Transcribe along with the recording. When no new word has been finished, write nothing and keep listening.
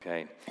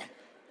Okay.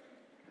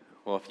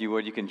 Well, if you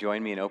would, you can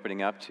join me in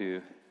opening up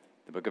to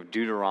the book of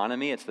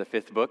Deuteronomy. It's the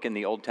fifth book in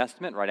the Old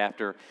Testament, right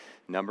after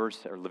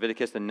Numbers, or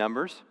Leviticus and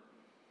Numbers.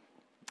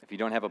 If you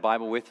don't have a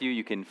Bible with you,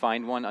 you can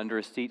find one under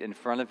a seat in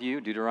front of you.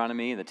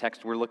 Deuteronomy, the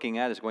text we're looking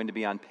at, is going to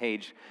be on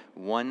page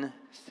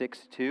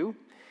 162.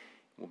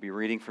 We'll be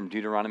reading from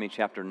Deuteronomy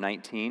chapter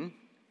 19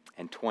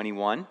 and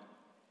 21.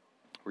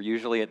 We're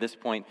usually at this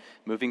point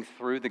moving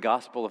through the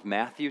Gospel of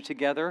Matthew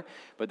together,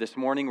 but this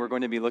morning we're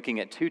going to be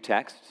looking at two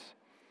texts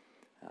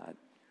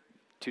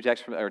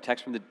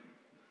from the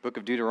book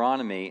of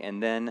Deuteronomy,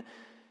 and then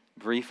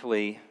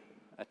briefly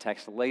a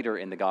text later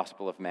in the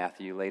Gospel of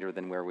Matthew, later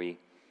than where we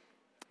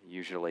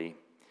usually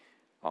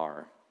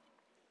are.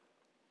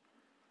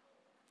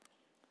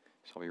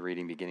 So I'll be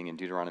reading beginning in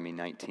Deuteronomy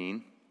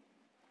 19.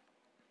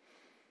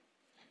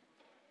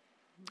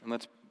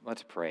 And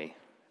let's pray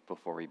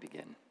before we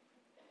begin.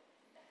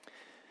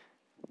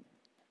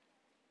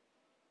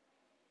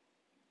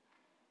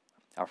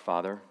 Our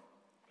Father,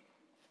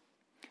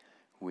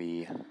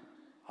 we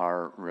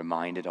are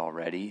reminded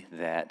already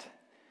that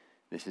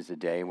this is a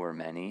day where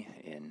many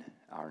in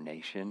our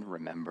nation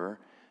remember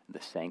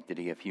the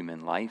sanctity of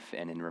human life,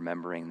 and in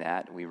remembering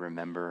that, we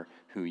remember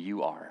who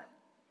you are.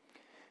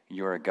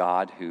 You're a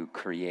God who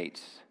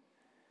creates.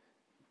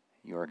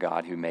 You're a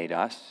God who made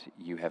us.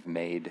 You have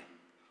made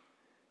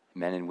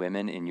men and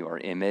women in your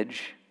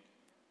image,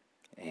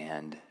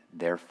 and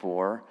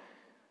therefore,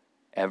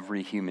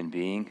 every human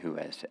being who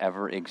has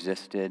ever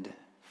existed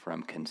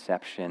from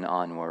conception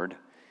onward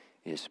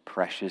is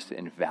precious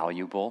and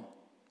valuable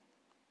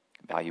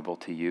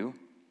to you.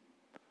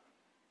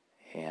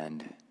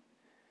 And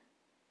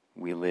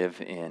we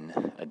live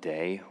in a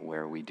day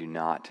where we do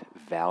not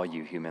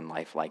value human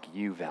life like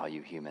you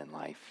value human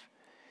life.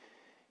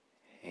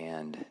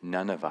 And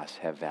none of us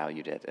have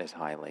valued it as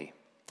highly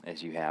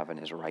as you have and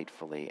as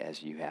rightfully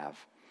as you have.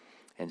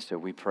 And so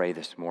we pray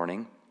this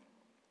morning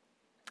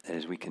that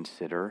as we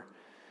consider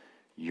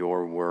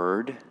your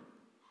word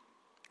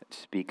that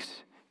speaks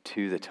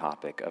to the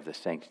topic of the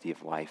sanctity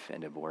of life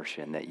and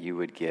abortion, that you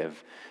would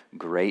give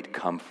great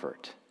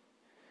comfort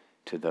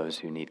to those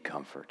who need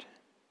comfort,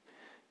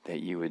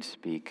 that you would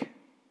speak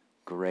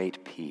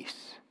great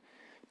peace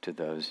to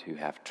those who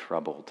have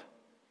troubled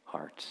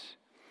hearts.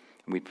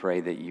 And we pray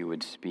that you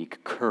would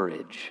speak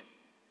courage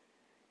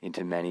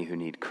into many who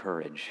need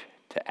courage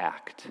to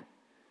act.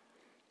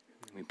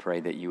 We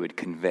pray that you would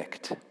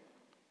convict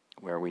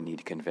where we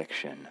need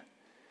conviction.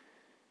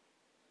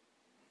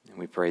 And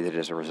we pray that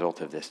as a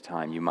result of this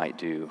time, you might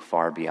do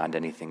far beyond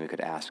anything we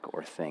could ask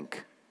or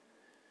think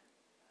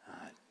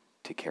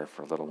to care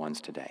for little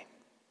ones today.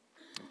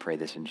 We pray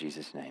this in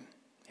Jesus' name.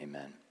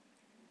 Amen.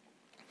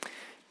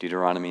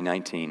 Deuteronomy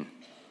 19.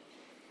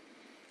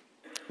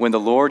 When the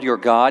Lord your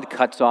God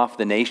cuts off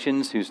the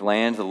nations whose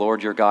land the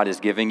Lord your God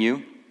is giving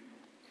you,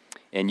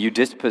 and you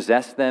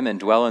dispossess them and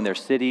dwell in their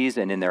cities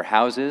and in their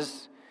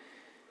houses,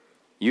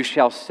 you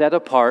shall set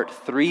apart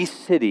 3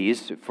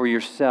 cities for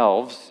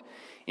yourselves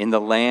in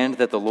the land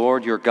that the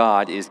Lord your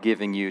God is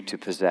giving you to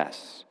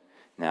possess.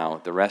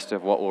 Now, the rest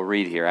of what we'll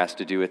read here has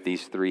to do with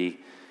these 3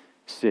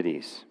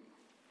 cities.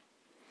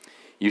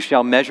 You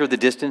shall measure the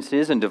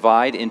distances and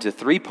divide into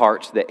 3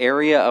 parts the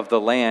area of the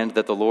land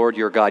that the Lord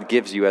your God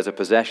gives you as a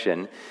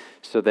possession,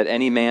 so that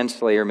any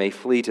manslayer may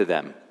flee to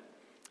them.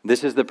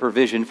 This is the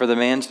provision for the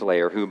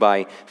manslayer, who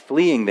by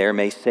fleeing there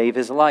may save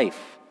his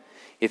life.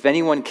 If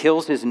anyone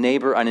kills his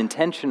neighbor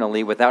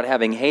unintentionally without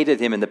having hated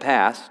him in the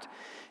past,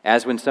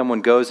 as when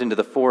someone goes into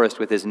the forest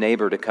with his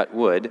neighbor to cut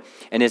wood,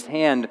 and his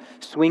hand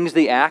swings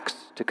the axe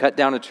to cut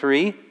down a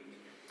tree,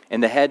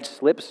 and the head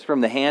slips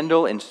from the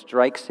handle and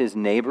strikes his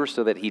neighbor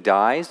so that he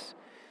dies,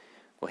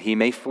 well, he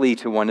may flee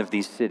to one of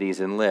these cities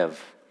and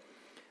live,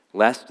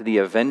 lest the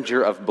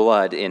avenger of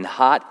blood in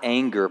hot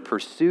anger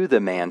pursue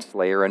the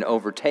manslayer and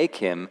overtake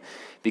him,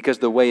 because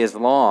the way is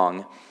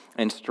long,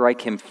 and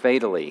strike him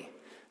fatally,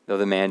 though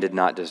the man did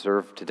not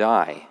deserve to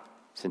die,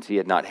 since he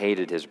had not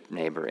hated his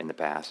neighbor in the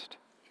past.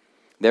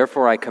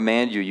 Therefore I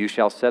command you, you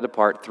shall set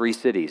apart 3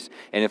 cities,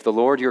 and if the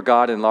Lord your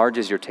God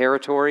enlarges your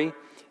territory,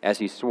 as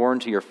he sworn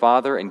to your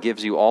father, and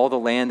gives you all the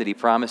land that he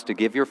promised to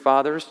give your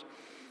fathers,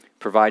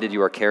 provided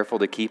you are careful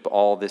to keep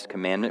all this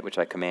commandment which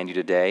I command you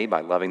today,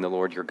 by loving the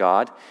Lord your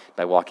God,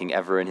 by walking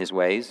ever in his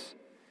ways,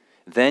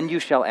 then you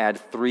shall add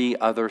 3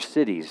 other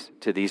cities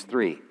to these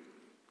 3,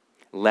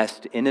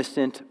 lest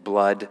innocent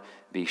blood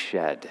be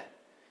shed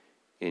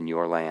in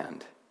your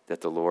land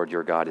that the Lord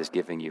your God is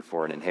giving you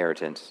for an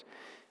inheritance,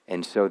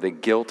 and so the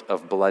guilt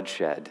of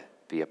bloodshed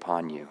be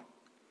upon you.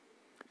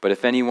 But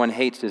if anyone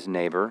hates his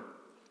neighbor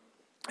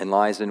and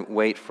lies in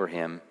wait for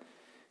him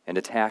and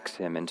attacks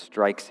him and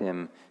strikes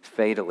him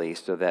fatally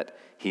so that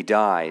he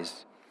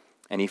dies,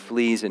 and he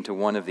flees into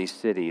one of these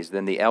cities,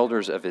 then the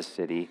elders of his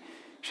city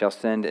shall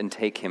send and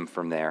take him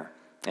from there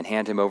and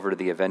hand him over to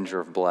the avenger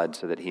of blood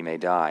so that he may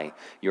die.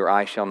 Your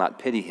eye shall not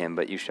pity him,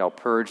 but you shall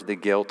purge the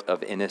guilt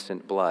of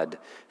innocent blood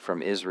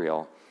from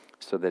Israel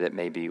so that it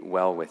may be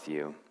well with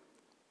you.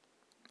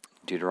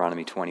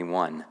 Deuteronomy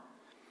 21.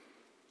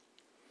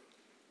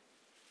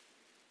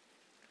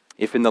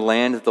 If in the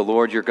land that the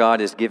Lord your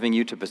God is giving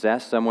you to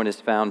possess, someone is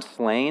found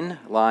slain,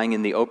 lying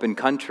in the open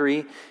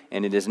country,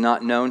 and it is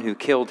not known who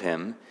killed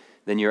him,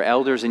 then your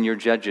elders and your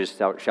judges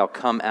shall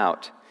come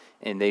out,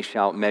 and they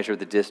shall measure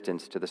the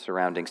distance to the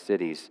surrounding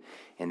cities.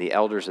 And the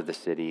elders of the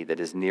city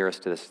that is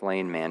nearest to the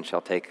slain man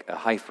shall take a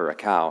heifer, a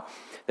cow,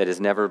 that has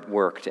never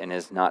worked and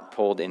is not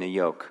pulled in a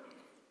yoke.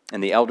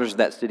 And the elders of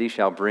that city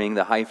shall bring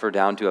the heifer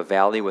down to a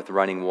valley with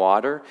running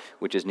water,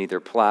 which is neither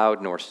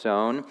plowed nor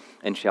sown,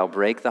 and shall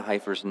break the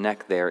heifer's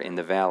neck there in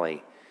the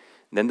valley.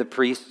 Then the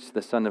priests,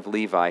 the son of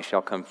Levi,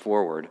 shall come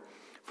forward,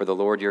 for the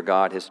Lord your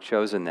God has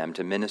chosen them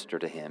to minister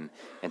to him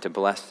and to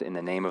bless in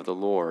the name of the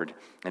Lord,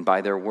 and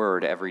by their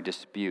word every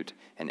dispute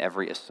and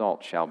every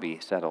assault shall be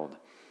settled.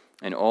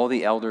 And all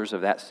the elders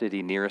of that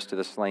city nearest to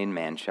the slain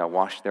man shall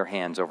wash their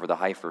hands over the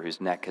heifer whose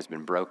neck has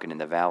been broken in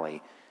the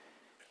valley,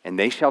 and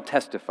they shall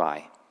testify,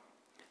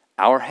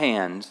 our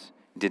hands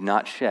did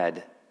not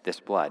shed this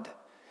blood,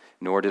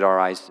 nor did our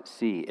eyes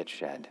see it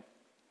shed.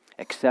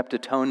 Accept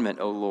atonement,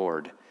 O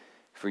Lord,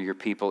 for your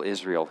people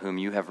Israel, whom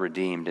you have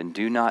redeemed, and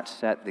do not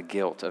set the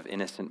guilt of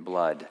innocent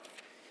blood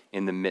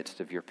in the midst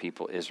of your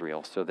people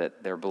Israel, so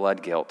that their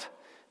blood guilt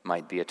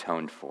might be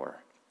atoned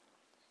for.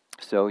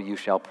 So you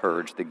shall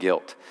purge the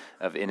guilt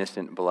of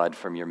innocent blood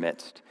from your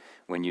midst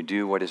when you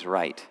do what is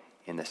right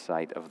in the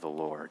sight of the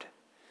Lord.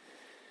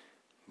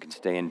 You can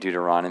stay in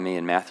Deuteronomy.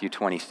 In Matthew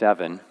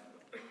 27,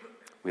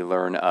 we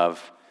learn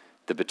of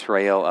the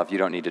betrayal of, you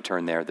don't need to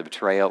turn there, the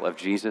betrayal of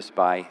Jesus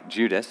by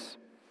Judas.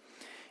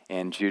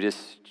 And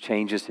Judas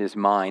changes his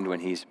mind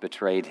when he's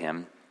betrayed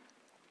him.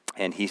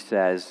 And he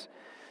says,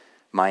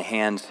 my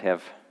hands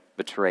have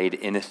betrayed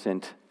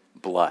innocent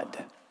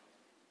blood.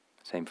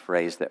 Same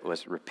phrase that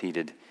was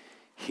repeated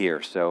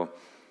here. So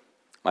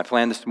my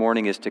plan this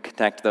morning is to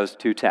connect those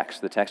two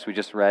texts, the text we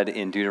just read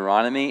in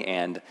Deuteronomy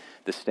and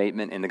the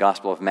statement in the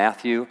Gospel of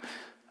Matthew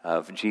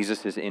of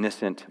Jesus'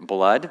 innocent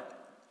blood.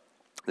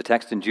 The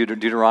text in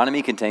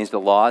Deuteronomy contains the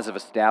laws of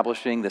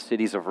establishing the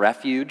cities of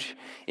refuge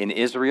in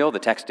Israel. The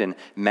text in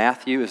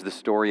Matthew is the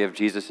story of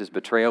Jesus'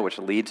 betrayal, which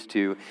leads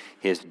to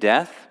his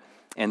death.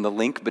 And the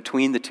link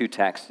between the two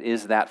texts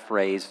is that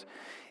phrase,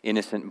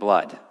 innocent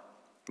blood.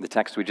 The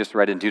text we just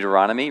read in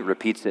Deuteronomy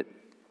repeats it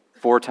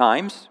 4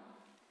 times,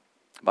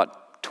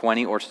 about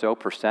 20 or so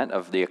 %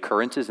 of the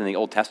occurrences in the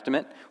Old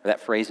Testament where that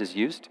phrase is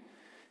used,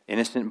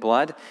 innocent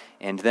blood.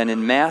 And then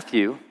in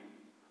Matthew,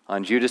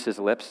 on Judas's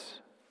lips,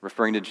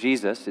 referring to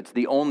Jesus, it's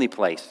the only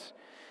place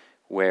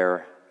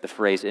where the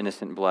phrase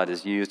innocent blood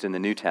is used in the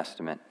New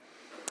Testament.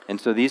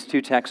 And so these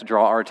two texts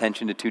draw our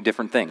attention to 2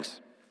 different things.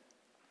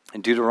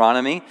 In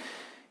Deuteronomy,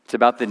 it's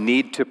about the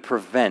need to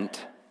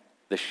prevent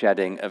the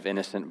shedding of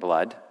innocent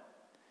blood.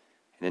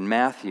 And in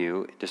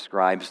Matthew, it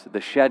describes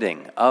the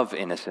shedding of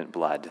innocent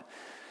blood,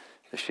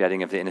 the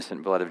shedding of the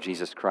innocent blood of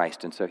Jesus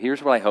Christ. And so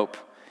here's what I hope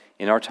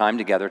in our time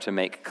together to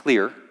make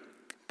clear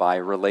by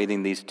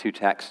relating these 2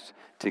 texts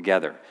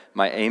together.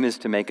 My aim is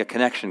to make a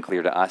connection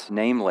clear to us,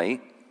 namely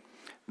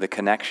the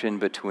connection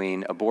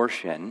between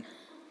abortion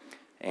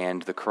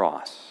and the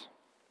cross,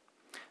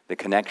 the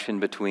connection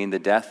between the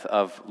death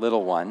of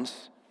little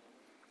ones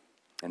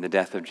and the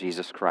death of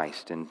Jesus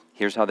Christ. And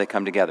here's how they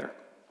come together.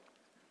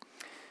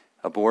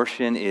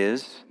 Abortion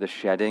is the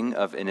shedding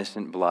of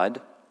innocent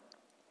blood.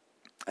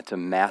 It's a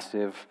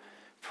massive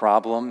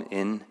problem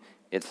in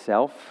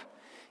itself,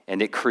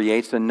 and it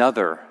creates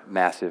another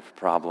massive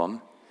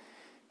problem,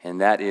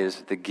 and that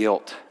is the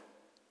guilt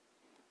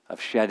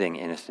of shedding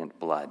innocent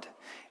blood.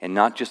 And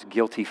not just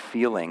guilty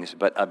feelings,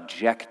 but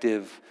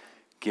objective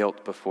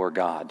guilt before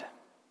God.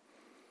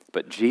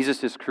 But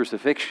Jesus'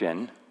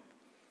 crucifixion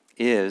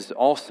is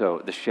also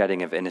the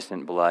shedding of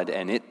innocent blood,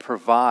 and it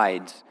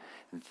provides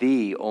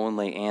the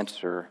only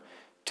answer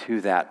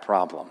to that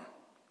problem.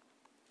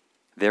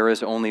 There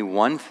is only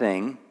one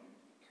thing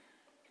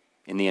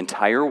in the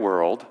entire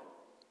world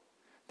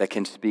that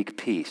can speak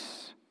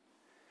peace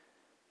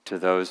to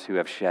those who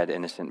have shed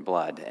innocent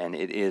blood, and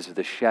it is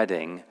the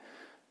shedding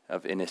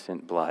of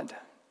innocent blood.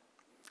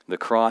 The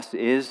cross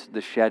is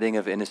the shedding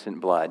of innocent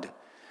blood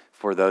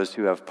for those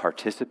who have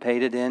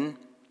participated in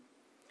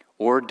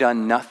or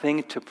done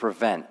nothing to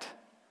prevent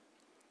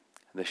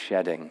the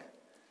shedding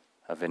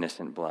of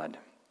innocent blood.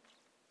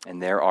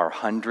 And there are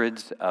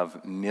hundreds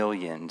of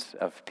millions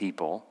of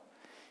people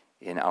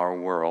in our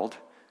world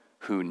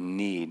who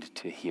need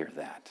to hear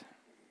that.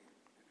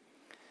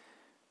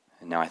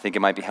 Now, I think it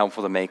might be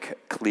helpful to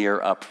make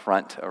clear up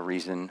front a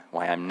reason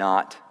why I'm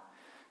not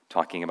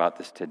talking about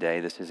this today.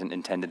 This isn't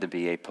intended to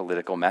be a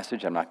political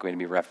message. I'm not going to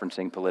be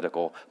referencing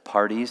political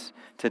parties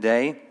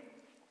today.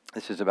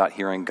 This is about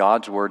hearing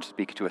God's word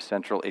speak to a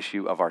central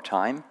issue of our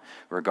time,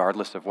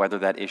 regardless of whether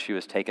that issue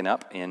is taken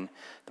up in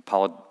the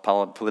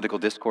political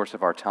discourse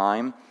of our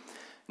time.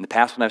 In the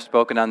past, when I've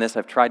spoken on this,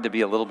 I've tried to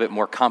be a little bit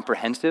more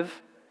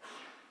comprehensive.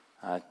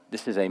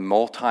 This is a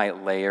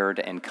multi-layered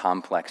and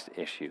complex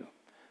issue,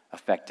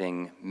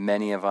 affecting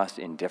many of us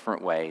in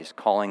different ways,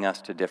 calling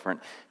us to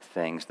different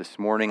things. This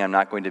morning, I'm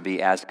not going to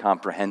be as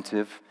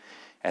comprehensive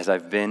as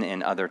I've been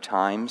in other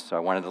times, so I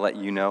wanted to let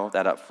you know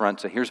that up front.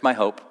 So here's my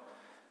hope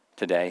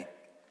today.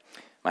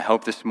 My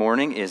hope this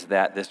morning is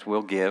that this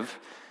will give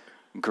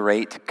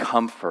great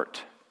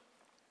comfort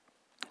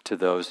to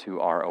those who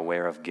are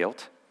aware of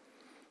guilt,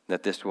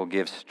 that this will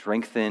give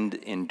strengthened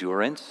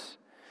endurance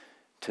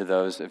to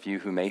those of you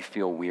who may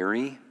feel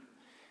weary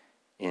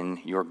in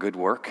your good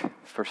work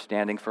for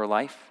standing for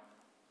life.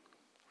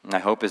 My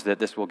hope is that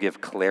this will give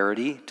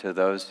clarity to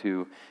those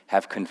who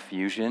have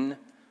confusion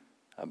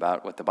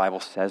about what the Bible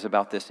says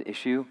about this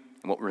issue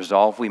and what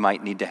resolve we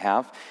might need to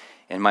have.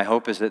 And my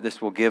hope is that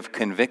this will give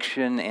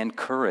conviction and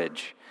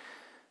courage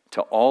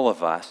to all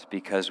of us,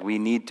 because we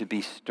need to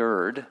be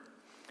stirred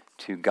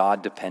to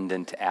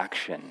God-dependent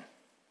action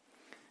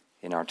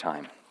in our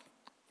time.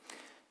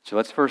 So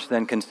let's first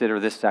then consider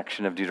this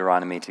section of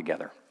Deuteronomy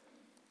together.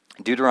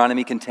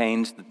 Deuteronomy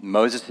contains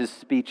Moses'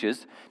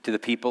 speeches to the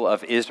people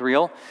of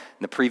Israel.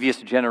 The previous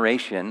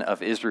generation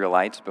of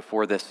Israelites,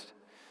 before this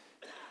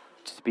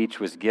speech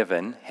was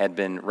given, had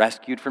been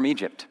rescued from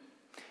Egypt.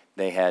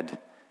 They had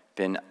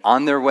been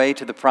on their way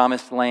to the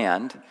promised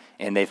land,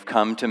 and they've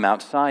come to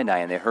Mount Sinai,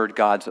 and they heard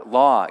God's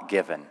law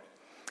given.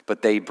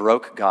 But they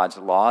broke God's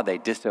law, they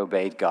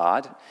disobeyed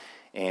God,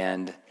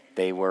 and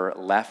they were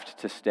left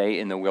to stay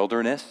in the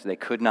wilderness. They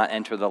could not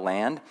enter the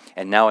land,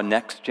 and now a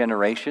next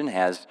generation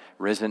has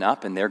risen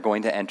up, and they're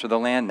going to enter the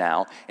land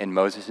now, and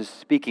Moses is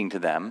speaking to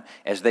them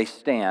as they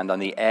stand on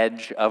the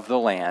edge of the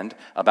land,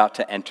 about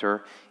to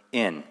enter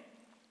in.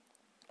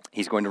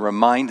 He's going to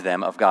remind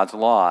them of God's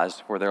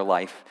laws for their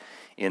life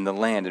in the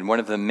land. And one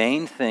of the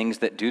main things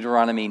that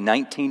Deuteronomy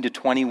 19 to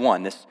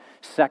 21, this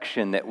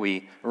section that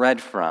we read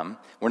from,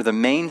 one of the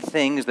main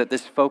things that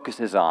this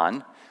focuses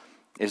on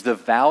is the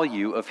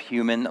value of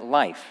human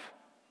life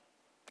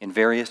in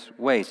various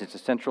ways. It's a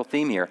central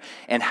theme here.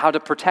 And how to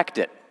protect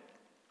it.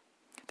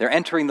 They're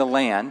entering the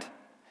land.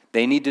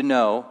 They need to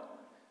know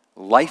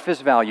life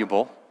is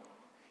valuable.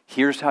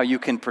 Here's how you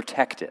can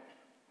protect it.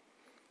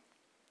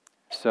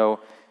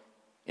 So,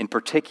 in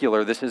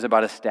particular, this is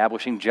about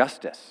establishing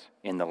justice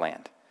in the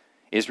land.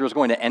 Israel's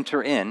going to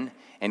enter in,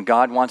 and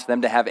God wants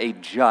them to have a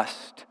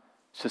just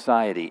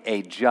society,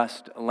 a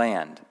just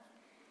land,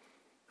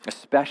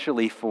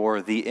 especially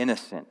for the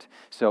innocent.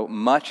 So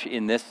much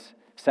in this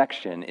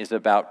section is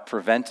about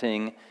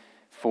preventing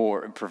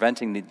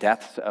the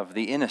deaths of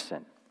the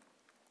innocent,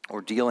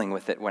 or dealing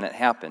with it when it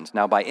happens.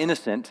 Now, by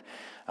innocent,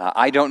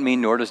 I don't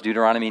mean, nor does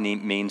Deuteronomy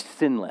mean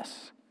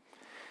sinless.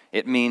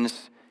 It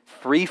means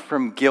free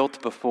from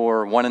guilt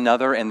before one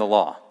another and the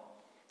law.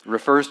 It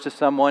refers to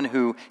someone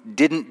who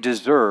didn't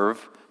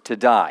deserve to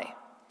die.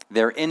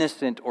 They're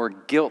innocent or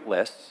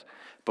guiltless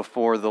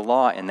before the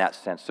law in that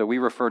sense. So we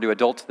refer to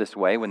adults this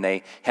way when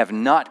they have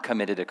not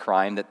committed a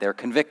crime that they're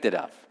convicted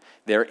of.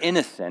 They're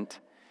innocent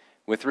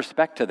with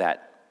respect to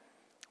that.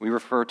 We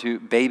refer to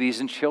babies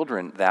and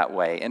children that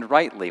way, and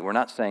rightly. We're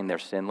not saying they're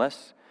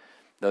sinless.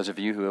 Those of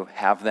you who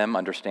have them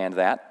understand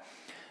that.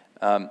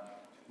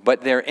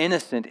 But they're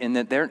innocent in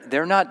that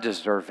they're not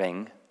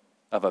deserving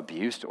of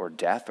abuse or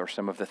death or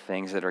some of the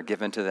things that are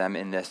given to them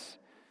in this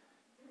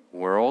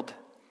world.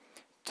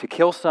 To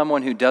kill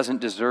someone who doesn't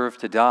deserve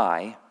to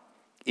die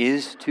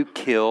is to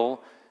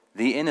kill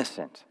the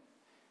innocent.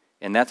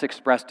 And that's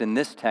expressed in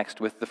this text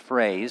with the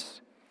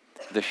phrase,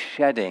 the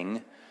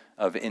shedding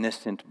of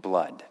innocent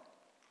blood.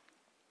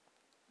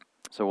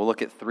 So we'll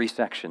look at three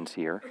sections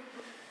here.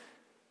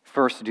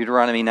 First,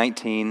 Deuteronomy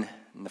 19,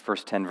 in the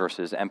first 10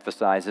 verses,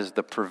 emphasizes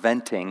the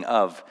preventing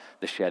of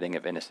the shedding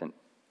of innocent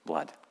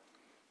blood.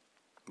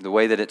 The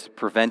way that it's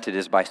prevented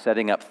is by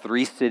setting up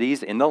 3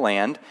 cities in the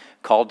land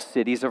called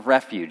cities of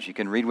refuge. You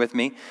can read with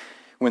me.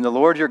 When the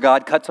Lord your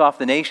God cuts off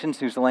the nations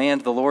whose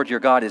land the Lord your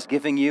God is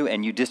giving you,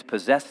 and you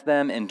dispossess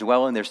them and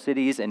dwell in their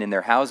cities and in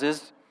their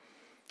houses.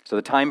 So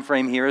the time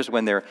frame here is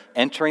when they're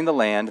entering the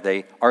land.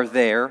 They are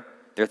there.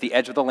 They're at the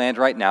edge of the land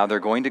right now. They're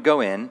going to go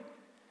in.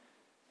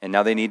 And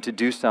now they need to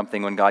do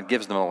something when God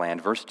gives them the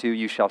land. Verse 2,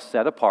 you shall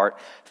set apart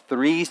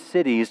 3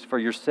 cities for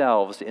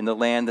yourselves in the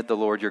land that the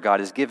Lord your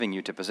God is giving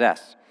you to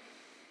possess.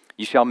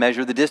 You shall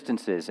measure the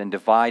distances and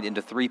divide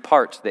into 3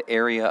 parts the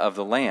area of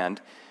the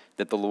land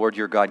that the Lord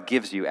your God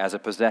gives you as a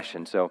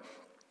possession. So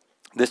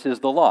this is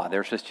the law.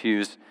 They're to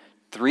choose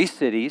 3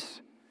 cities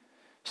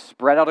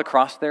spread out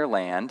across their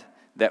land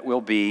that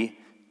will be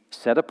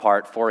set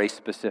apart for a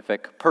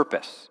specific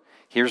purpose.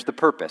 Here's the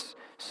purpose.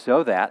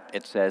 So that,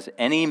 it says,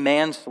 any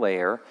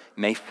manslayer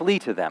may flee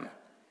to them.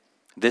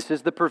 This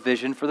is the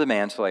provision for the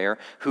manslayer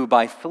who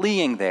by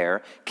fleeing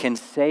there can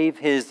save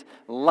his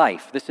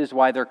life. This is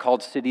why they're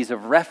called cities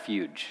of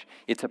refuge.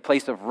 It's a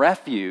place of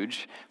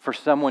refuge for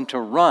someone to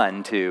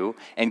run to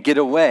and get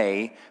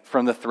away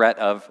from the threat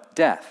of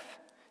death.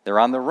 They're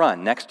on the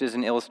run. Next is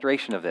an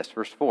illustration of this.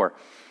 Verse 4.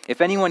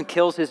 If anyone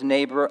kills his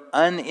neighbor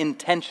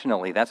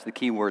unintentionally, that's the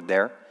key word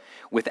there,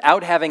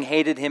 without having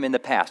hated him in the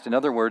past. In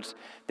other words,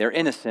 they're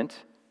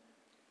innocent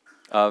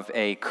of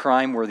a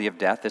crime worthy of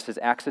death. This is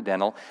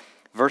accidental.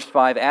 Verse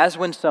 5, as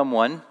when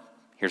someone,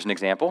 here's an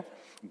example,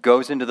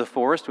 goes into the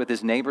forest with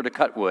his neighbor to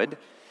cut wood,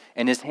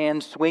 and his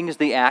hand swings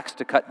the axe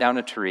to cut down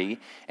a tree,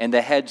 and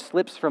the head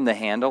slips from the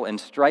handle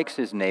and strikes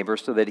his neighbor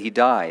so that he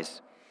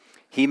dies.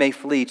 He may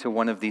flee to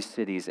one of these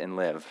cities and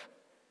live.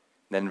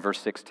 Then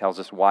verse 6 tells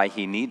us why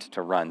he needs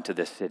to run to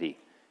this city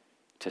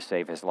to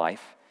save his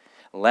life.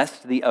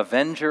 Lest the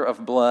avenger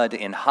of blood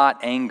in hot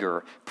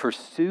anger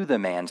pursue the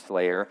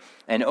manslayer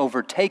and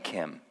overtake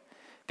him,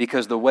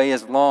 because the way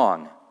is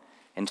long,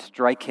 and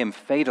strike him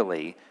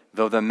fatally,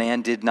 though the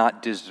man did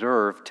not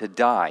deserve to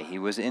die. He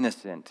was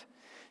innocent,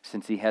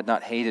 since he had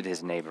not hated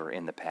his neighbor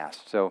in the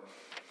past. So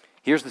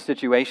here's the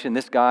situation.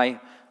 This guy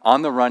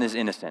on the run is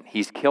innocent.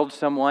 He's killed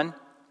someone,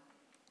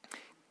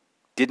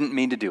 didn't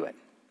mean to do it.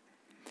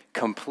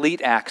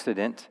 Complete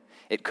accident.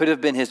 It could have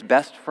been his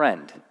best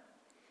friend.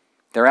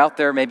 They're out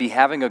there maybe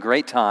having a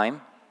great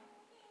time,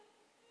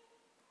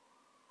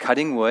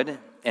 cutting wood,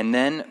 and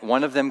then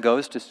one of them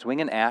goes to swing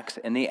an axe,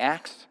 and the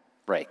axe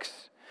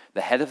breaks.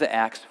 The head of the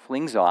axe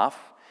flings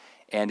off,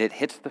 and it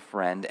hits the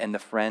friend, and the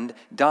friend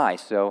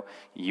dies. So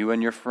you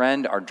and your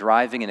friend are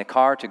driving in a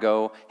car to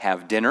go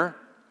have dinner.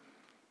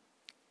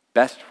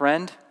 Best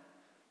friend,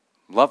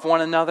 love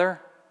one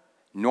another,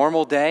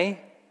 normal day,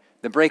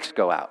 the brakes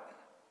go out.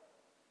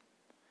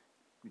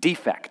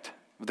 Defect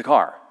of the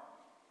car.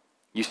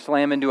 You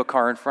slam into a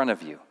car in front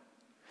of you.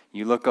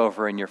 You look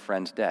over and your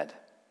friend's dead.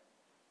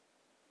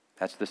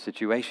 That's the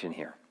situation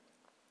here.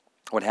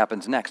 What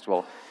happens next?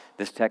 Well,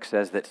 this text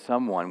says that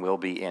someone will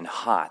be in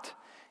hot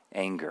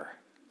anger.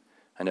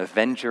 An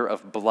avenger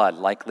of blood,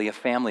 likely a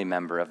family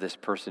member of this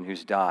person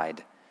who's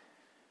died.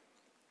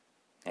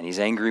 And he's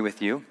angry with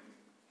you.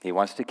 He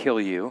wants to kill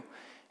you,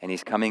 and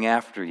he's coming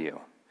after you.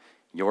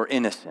 You're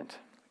innocent.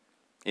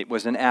 It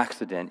was an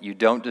accident. You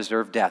don't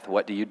deserve death.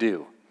 What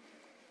do?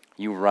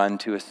 You run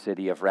to a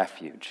city of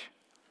refuge.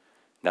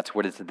 That's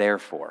what it's there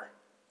for.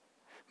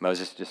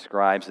 Moses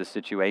describes the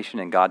situation,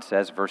 and God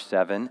says, verse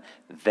 7,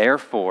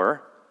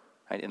 therefore,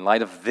 right, in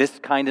light of this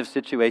kind of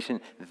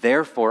situation,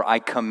 therefore I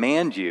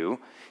command you,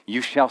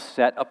 you shall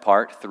set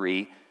apart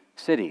 3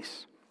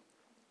 cities.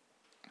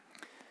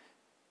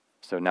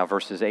 So now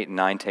verses 8 and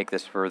 9 take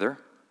this further.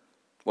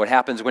 What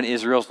happens when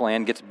Israel's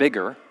land gets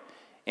bigger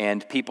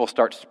and people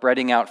start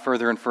spreading out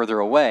further and further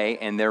away,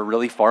 and they're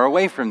really far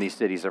away from these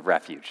cities of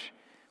refuge?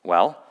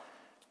 Well,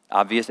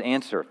 obvious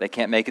answer. They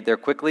can't make it there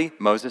quickly.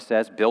 Moses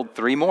says, build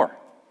 3 more.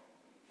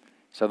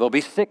 So there'll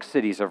be 6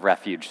 cities of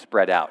refuge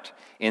spread out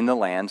in the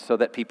land so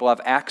that people have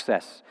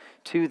access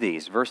to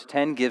these. Verse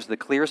 10 gives the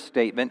clear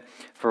statement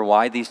for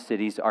why these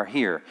cities are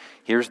here.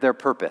 Here's their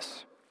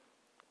purpose.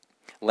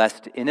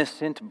 Lest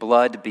innocent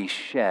blood be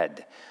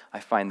shed. I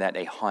find that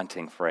a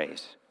haunting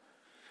phrase.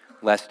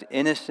 Lest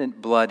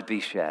innocent blood be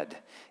shed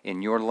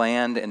in your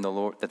land and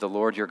that the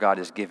Lord your God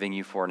is giving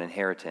you for an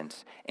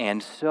inheritance,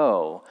 and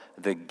so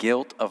the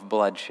guilt of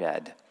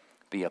bloodshed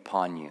be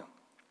upon you.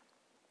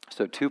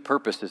 So 2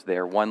 purposes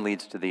there, one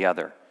leads to the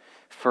other.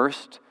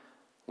 First,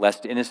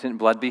 lest innocent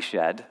blood be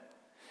shed,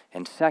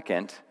 and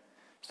second,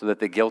 so that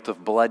the guilt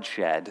of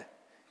bloodshed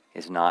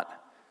is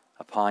not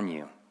upon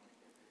you.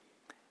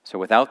 So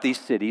without these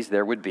cities,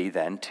 there would be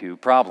then 2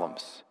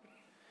 problems.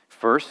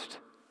 First,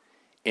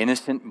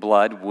 innocent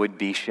blood would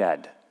be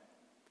shed.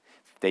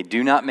 If they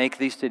do not make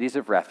these cities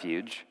of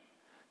refuge,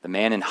 the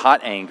man in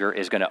hot anger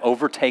is going to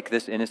overtake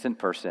this innocent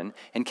person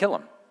and kill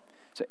him.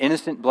 So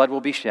innocent blood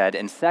will be shed.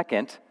 And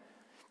second,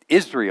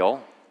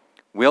 Israel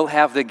will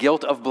have the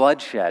guilt of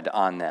bloodshed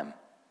on them.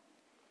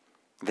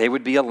 They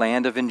would be a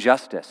land of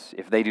injustice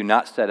if they do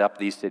not set up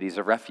these cities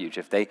of refuge.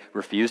 If they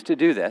refuse to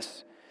do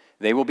this,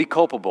 they will be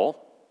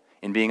culpable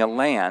in being a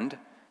land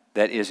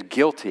that is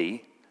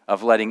guilty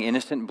of letting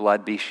innocent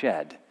blood be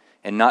shed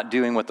and not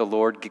doing what the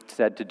Lord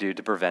said to do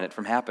to prevent it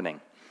from happening.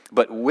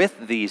 But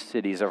with these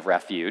cities of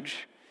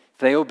refuge, if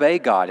they obey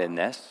God in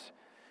this,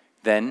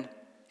 then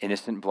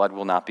innocent blood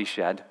will not be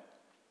shed.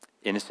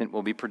 Innocent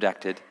will be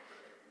protected.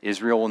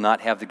 Israel will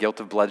not have the guilt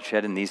of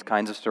bloodshed in these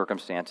kinds of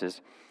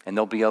circumstances, and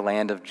there'll be a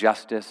land of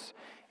justice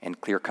and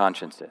clear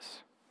consciences.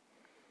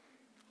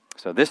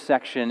 So this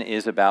section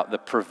is about the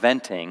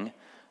preventing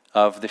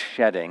of the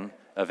shedding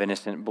of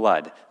innocent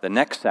blood. The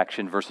next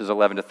section, verses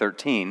 11 to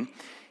 13,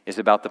 is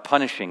about the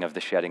punishing of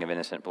the shedding of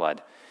innocent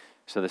blood.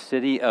 So the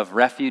city of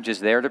refuge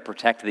is there to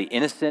protect the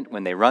innocent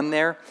when they run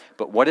there,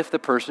 but what if the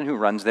person who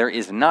runs there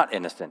is not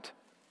innocent?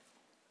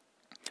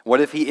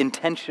 What if he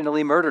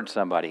intentionally murdered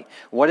somebody?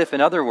 What if,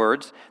 in other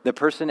words, the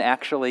person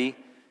actually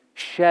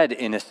shed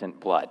innocent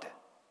blood?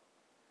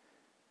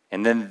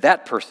 And then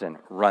that person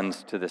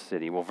runs to the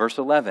city. Well, verse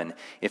 11,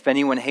 if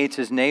anyone hates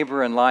his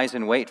neighbor and lies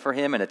in wait for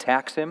him and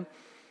attacks him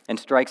and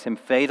strikes him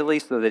fatally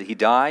so that he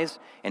dies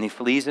and he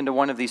flees into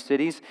one of these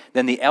cities,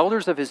 then the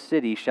elders of his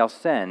city shall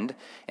send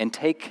and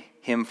take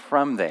him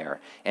from there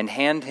and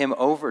hand him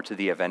over to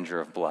the avenger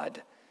of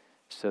blood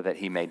so that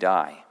he may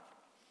die.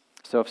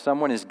 So if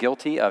someone is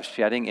guilty of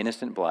shedding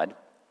innocent blood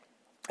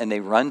and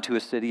they run to a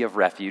city of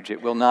refuge,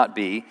 it will not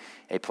be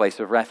a place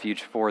of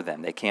refuge for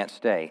them. They can't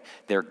stay.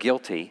 They're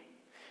guilty,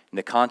 and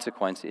the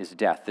consequence is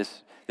death.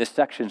 This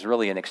section is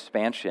really an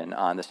expansion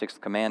on the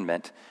 6th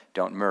commandment,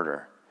 don't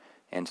murder.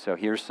 And so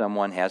here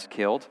someone has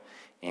killed,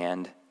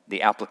 and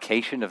the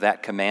application of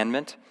that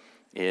commandment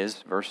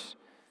is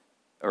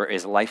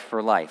life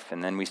for life.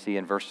 And then we see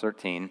in verse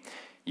 13,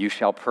 you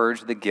shall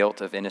purge the guilt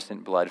of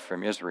innocent blood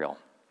from Israel.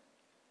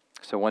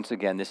 So once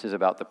again, this is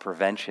about the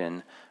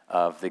prevention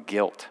of the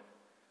guilt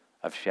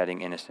of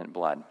shedding innocent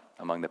blood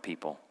among the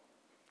people.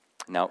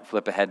 Now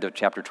flip ahead to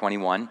chapter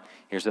 21.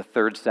 Here's a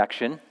third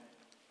section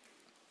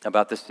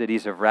about the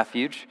cities of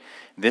refuge.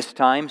 This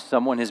time,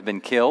 someone has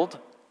been killed,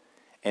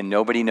 and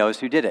nobody knows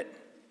who did it.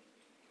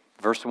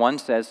 Verse 1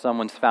 says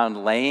someone's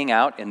found laying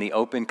out in the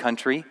open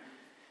country,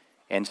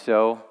 and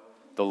so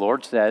the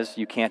Lord says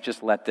you can't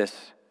just let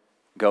this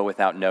go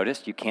without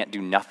notice. You can't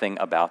do nothing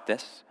about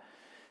this.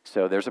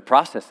 So there's a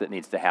process that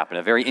needs to happen,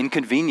 a very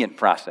inconvenient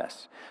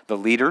process. The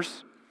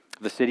leaders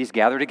of the cities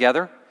gather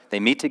together, they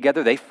meet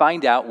together, they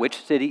find out which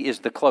city is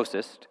the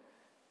closest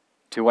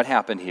to what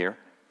happened here,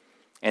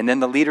 and then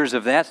the leaders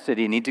of that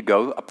city need to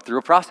go up through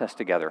a process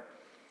together.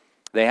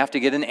 They have to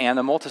get an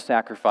animal to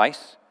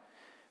sacrifice.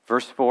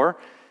 Verse 4,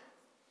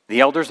 the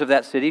elders of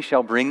that city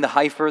shall bring the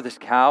heifer, this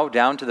cow,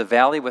 down to the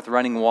valley with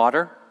running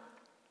water,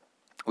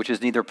 which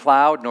is neither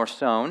plowed nor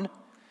sown,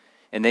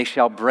 and they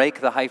shall break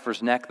the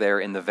heifer's neck there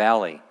in the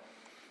valley.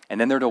 And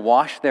then they're to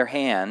wash their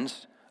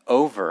hands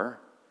over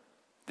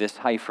this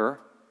heifer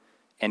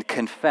and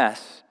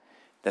confess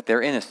that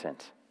they're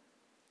innocent.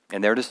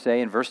 And they're to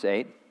say in verse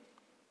 8,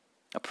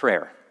 a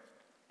prayer.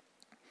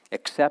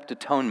 Accept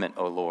atonement,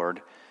 O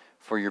Lord,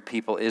 for your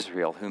people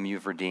Israel, whom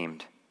you've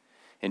redeemed.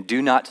 And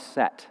do not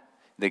set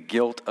the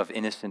guilt of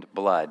innocent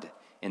blood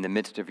in the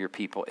midst of your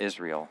people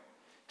Israel,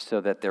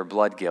 so that their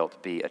blood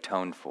guilt be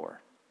atoned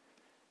for.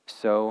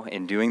 So,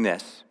 in doing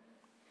this,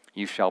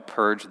 you shall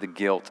purge the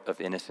guilt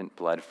of innocent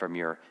blood from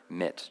your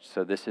midst.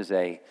 So this is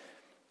a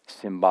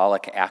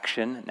symbolic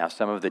action. Now,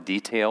 some of the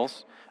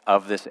details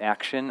of this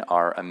action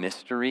are a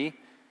mystery,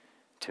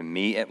 to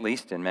me at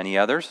least, and many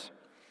others.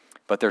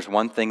 But there's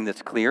one thing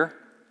that's clear.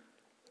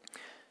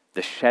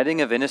 The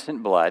shedding of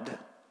innocent blood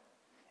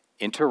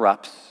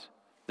interrupts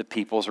the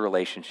people's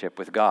relationship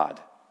with God.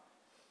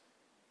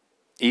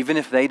 Even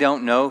if they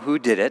don't know who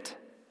did it,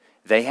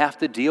 they have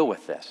to deal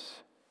with this.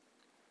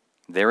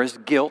 There is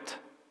guilt,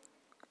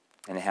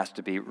 and it has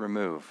to be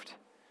removed.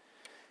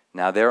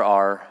 Now there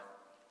are,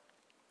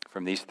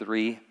 from these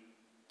three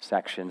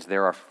sections,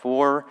 there are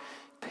 4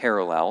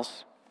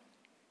 parallels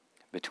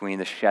between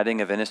the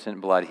shedding of innocent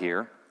blood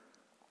here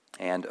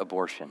and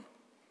abortion.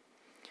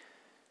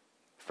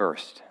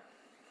 First,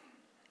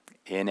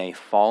 in a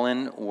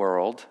fallen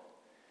world,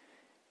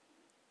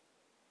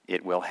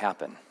 it will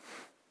happen.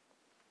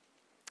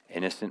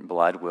 Innocent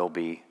blood will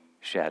be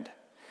shed.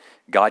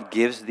 God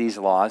gives these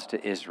laws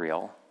to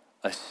Israel,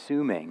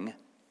 assuming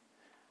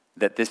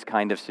that this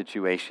kind of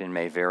situation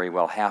may very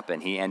well happen.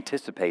 He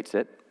anticipates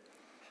it,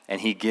 and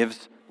he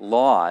gives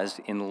laws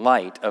in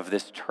light of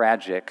this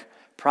tragic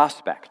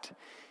prospect.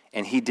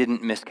 And he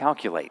didn't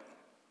miscalculate.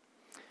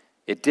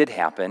 It did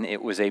happen.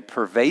 It was a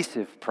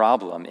pervasive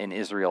problem in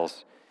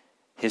Israel's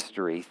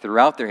history.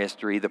 Throughout their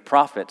history, the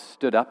prophets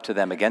stood up to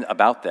them again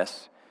about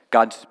this.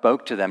 God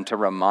spoke to them to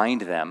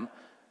remind them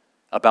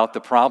about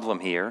the problem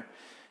here.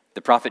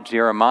 The prophet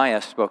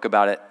Jeremiah spoke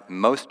about it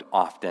most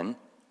often.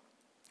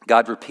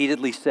 God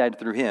repeatedly said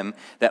through him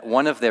that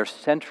one of their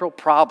central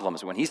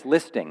problems, when he's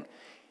listing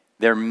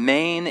their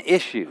main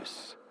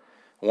issues,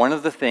 one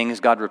of the things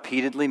God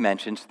repeatedly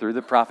mentions through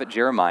the prophet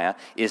Jeremiah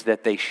is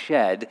that they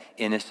shed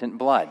innocent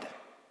blood.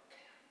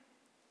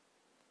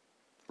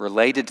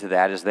 Related to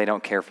that is they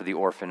don't care for the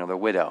orphan or the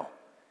widow.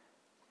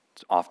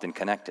 It's often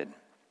connected.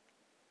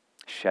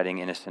 Shedding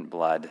innocent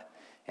blood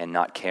and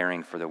not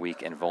caring for the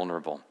weak and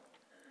vulnerable.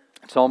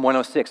 Psalm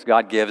 106,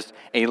 God gives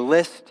a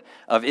list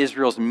of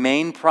Israel's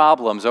main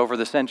problems over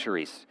the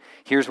centuries.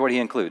 Here's what he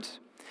includes.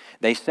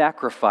 They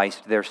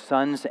sacrificed their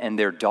sons and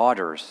their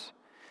daughters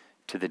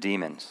to the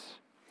demons.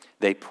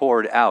 They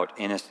poured out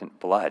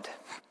innocent blood.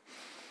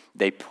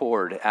 They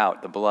poured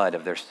out the blood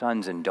of their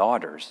sons and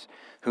daughters,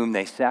 whom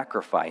they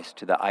sacrificed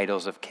to the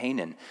idols of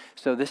Canaan.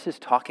 So this is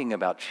talking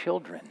about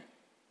children.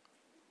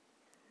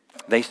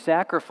 They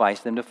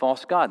sacrificed them to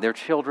false god. Their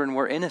children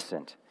were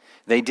innocent.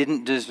 They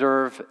didn't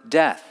deserve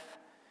death.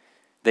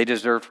 They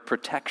deserved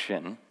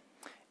protection,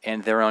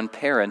 and their own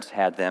parents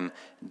had them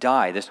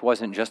die. This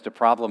wasn't just a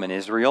problem in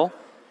Israel.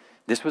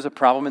 This was a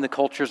problem in the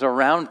cultures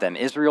around them.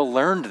 Israel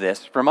learned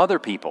this from other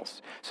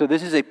peoples. So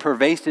this is a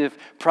pervasive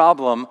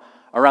problem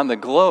around the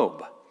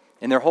globe,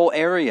 in their whole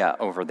area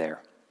over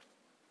there.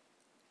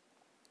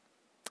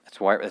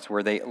 That's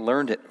where they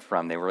learned it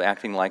from. They were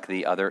acting like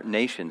the other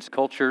nations,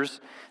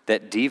 cultures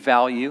that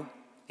devalue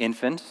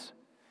infants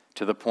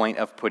to the point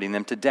of putting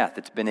them to death.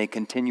 It's been a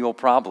continual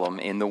problem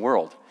in the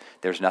world.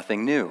 There's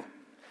nothing new.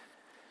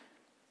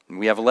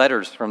 We have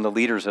letters from the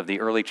leaders of the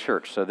early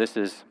church. So this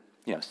is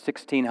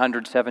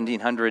 1,600,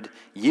 1,700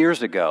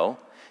 years ago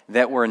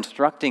that were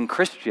instructing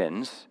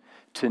Christians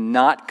to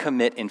not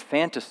commit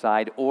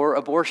infanticide or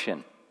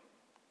abortion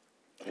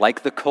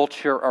like the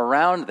culture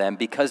around them,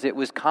 because it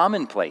was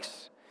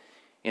commonplace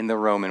in the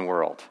Roman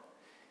world.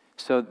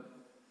 So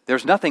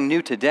there's nothing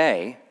new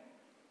today,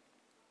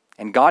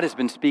 and God has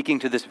been speaking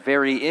to this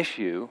very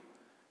issue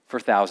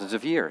for thousands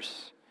of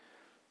years.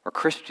 Or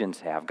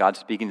Christians have. God's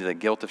speaking to the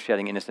guilt of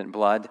shedding innocent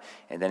blood,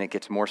 and then it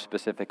gets more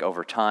specific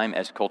over time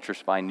as cultures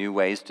find new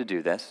ways to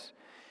do this.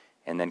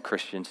 and then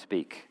Christians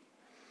speak.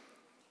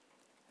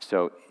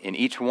 So in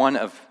each one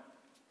of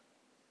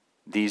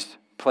these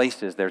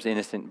places, there's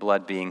innocent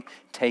blood being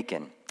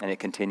taken, and it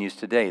continues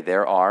today.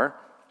 There are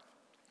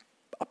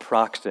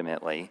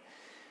approximately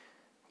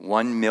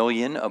 1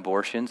 million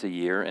abortions a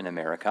year in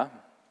America,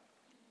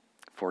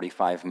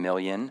 45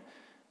 million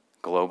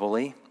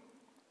globally,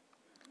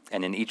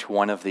 and in each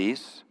one of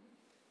these,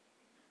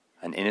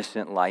 an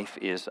innocent life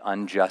is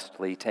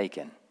unjustly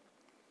taken.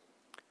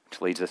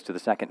 Which leads us to the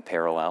second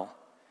parallel.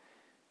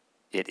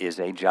 It is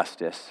a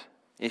justice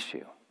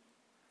issue.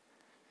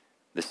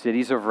 The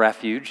cities of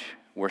refuge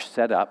were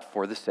set up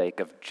for the sake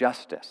of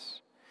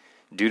justice.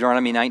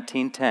 Deuteronomy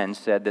 19:10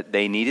 said that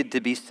they needed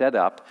to be set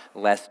up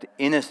lest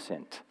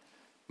innocent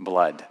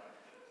blood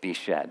be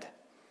shed.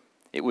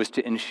 It was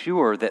to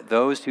ensure that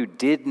those who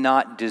did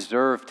not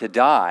deserve to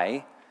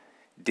die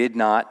did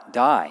not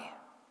die.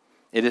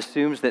 It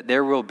assumes that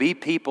there will be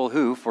people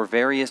who, for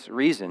various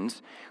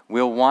reasons,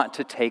 will want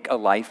to take a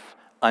life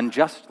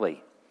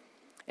unjustly.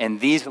 And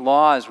these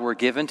laws were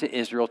given to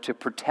Israel to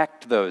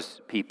protect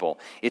those people.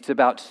 It's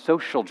about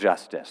social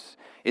justice.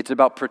 It's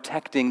about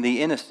protecting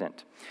the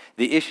innocent.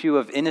 The issue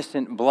of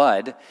innocent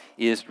blood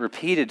is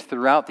repeated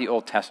throughout the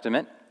Old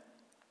Testament,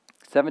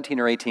 17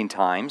 or 18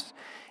 times,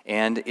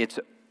 and it's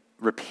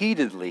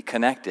repeatedly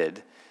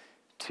connected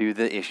to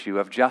the issue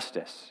of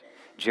justice.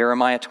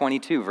 Jeremiah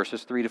 22,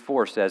 verses 3 to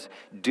 4 says,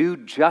 do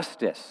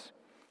justice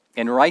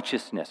and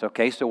righteousness.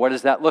 Okay, so what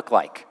does that look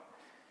like?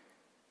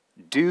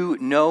 Do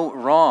no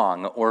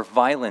wrong or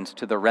violence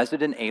to the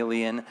resident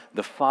alien,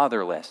 the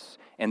fatherless,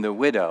 and the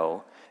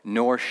widow,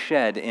 nor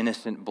shed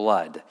innocent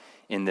blood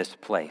in this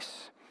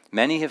place.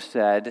 Many have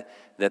said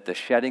that the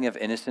shedding of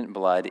innocent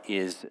blood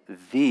is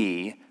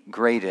the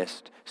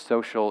greatest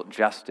social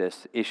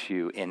justice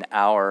issue in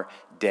our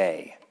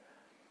day.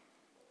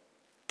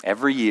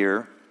 Every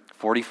year,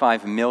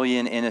 45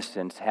 million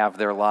innocents have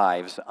their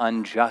lives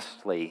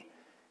unjustly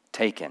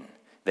taken.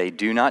 They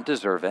do not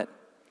deserve it.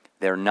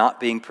 They're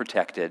not being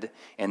protected,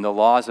 and the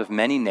laws of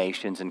many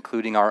nations,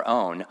 including our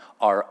own,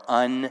 are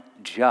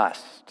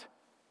unjust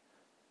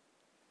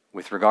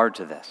with regard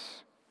to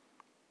this.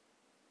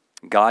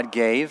 God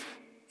gave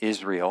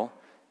Israel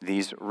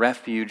these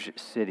refuge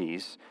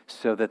cities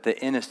so that the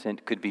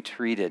innocent could be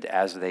treated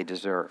as they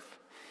deserve.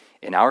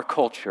 In our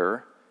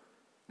culture,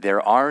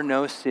 there are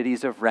no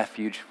cities of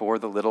refuge for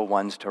the little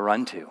ones to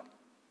run to.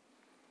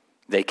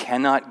 They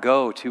cannot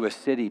go to a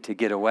city to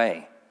get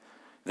away.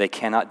 They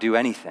cannot do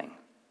anything,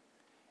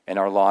 and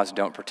our laws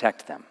don't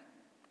protect them.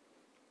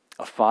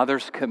 A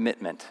father's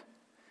commitment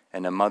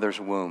and a mother's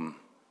womb,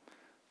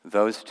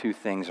 those two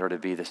things are to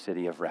be the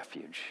city of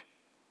refuge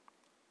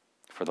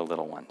for the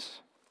little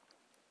ones.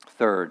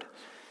 Third,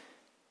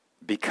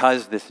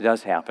 because this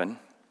does happen,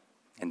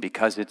 and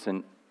because it's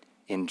an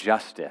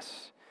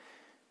injustice,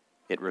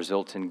 it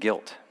results in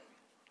guilt.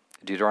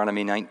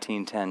 Deuteronomy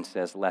 19:10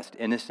 says, lest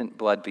innocent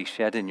blood be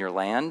shed in your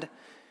land,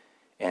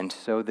 and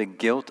so the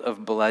guilt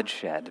of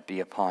bloodshed be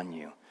upon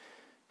you.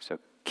 So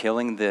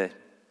killing the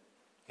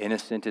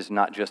innocent is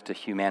not just a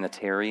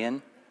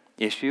humanitarian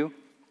issue.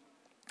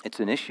 It's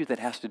an issue that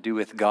has to do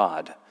with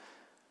God,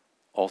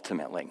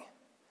 ultimately.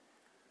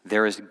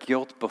 There is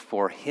guilt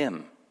before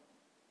Him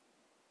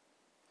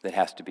that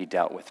has to be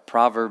dealt with.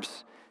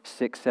 Proverbs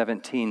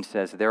 6:17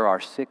 says, there are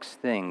 6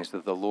 things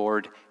that the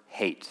Lord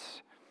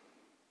hates,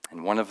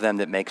 and one of them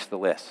that makes the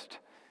list,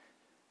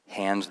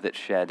 hands that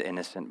shed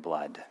innocent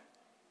blood.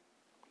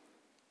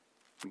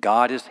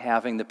 God is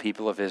having the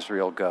people of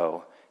Israel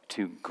go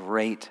to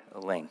great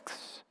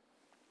lengths,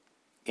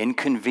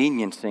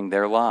 inconveniencing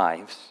their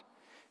lives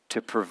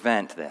to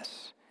prevent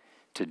this,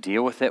 to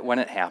deal with it when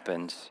it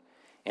happens,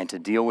 and to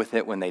deal with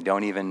it when they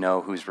don't even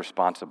know who's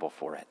responsible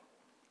for it.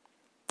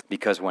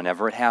 Because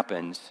whenever it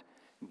happens,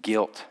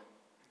 guilt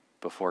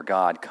before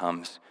God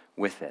comes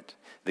with it.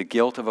 The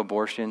guilt of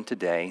abortion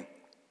today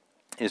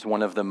is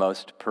one of the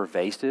most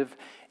pervasive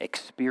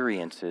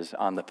experiences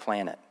on the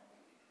planet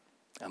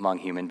among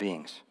human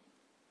beings.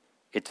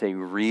 It's a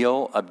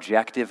real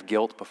objective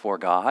guilt before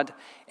God,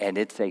 and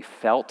it's a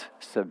felt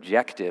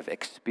subjective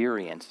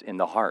experience in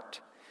the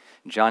heart.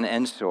 John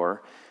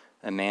Ensor,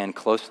 a man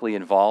closely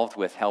involved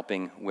with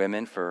helping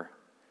women for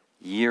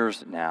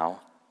years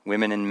now,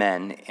 women and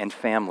men and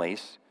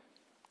families,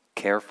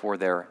 care for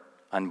their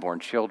unborn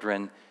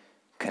children,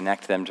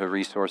 connect them to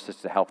resources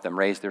to help them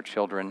raise their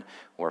children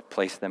or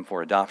place them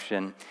for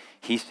adoption.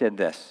 He said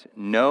this,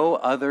 no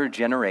other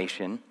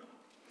generation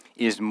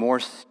is more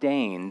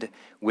stained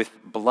with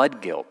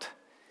blood guilt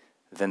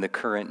than the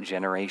current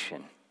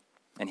generation.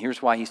 And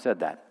here's why he said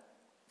that.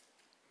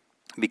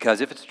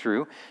 Because if it's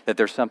true that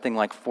there's something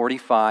like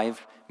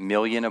 45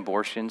 million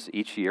abortions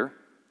each year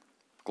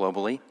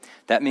globally,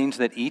 that means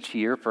that each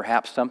year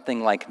perhaps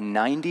something like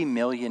 90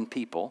 million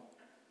people,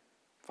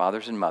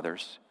 fathers and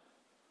mothers,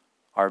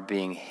 are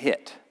being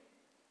hit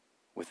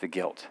with the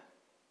guilt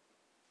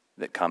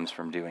that comes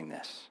from doing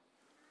this.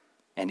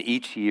 And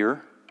each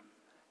year,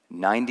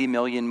 90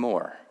 million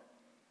more,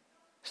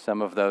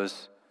 some of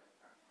those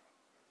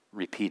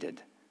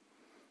repeated.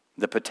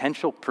 The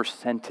potential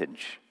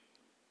percentage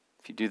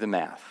if you do the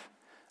math,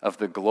 of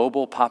the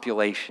global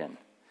population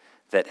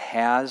that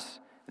has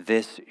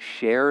this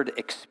shared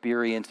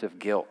experience of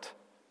guilt,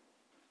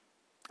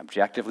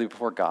 objectively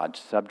before God,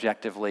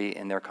 subjectively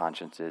in their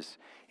consciences,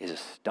 is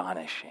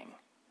astonishing.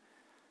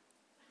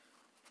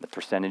 The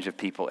percentage of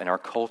people in our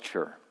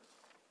culture,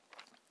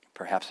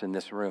 perhaps in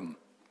this room,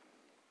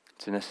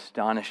 it's an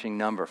astonishing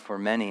number. For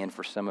many and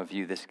for some of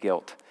you, this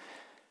guilt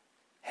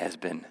has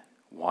been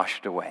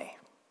washed away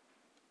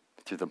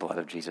through the blood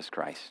of Jesus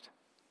Christ.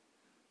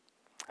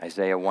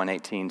 Isaiah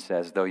 1:18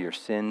 says, though your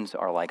sins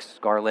are like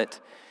scarlet,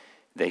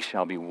 they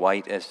shall be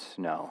white as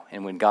snow.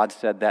 And when God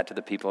said that to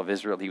the people of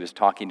Israel, he was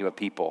talking to a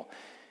people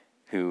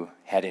who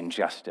had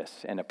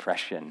injustice and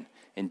oppression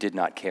and did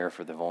not care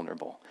for the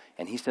vulnerable.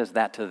 And he says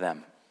that to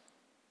them.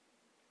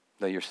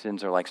 Though your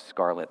sins are like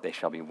scarlet, they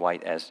shall be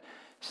white as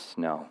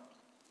snow.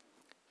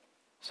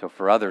 So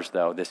for others,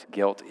 though, this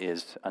guilt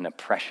is an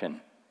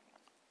oppression.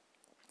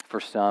 For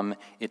some,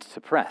 it's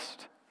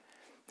suppressed.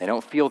 They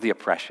don't feel the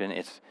oppression.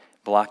 It's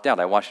blocked out.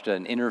 I watched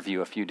an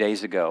interview a few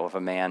days ago of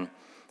a man,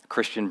 a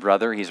Christian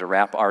brother. He's a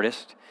rap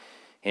artist.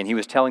 And he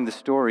was telling the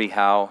story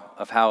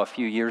of how a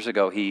few years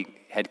ago he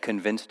had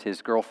convinced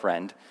his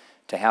girlfriend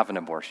to have an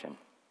abortion,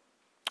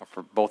 or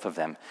for both of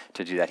them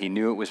to do that. He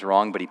knew it was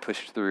wrong, but he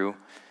pushed through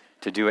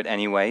to do it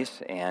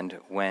anyways. And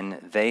when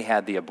they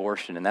had the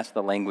abortion, and that's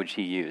the language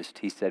he used,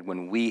 he said,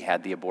 when we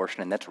had the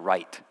abortion, and that's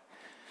right.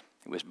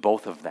 It was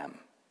both of them.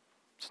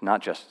 It's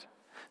not just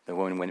the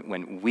woman.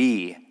 When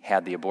we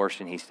had the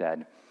abortion, he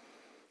said,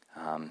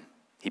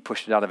 he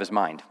pushed it out of his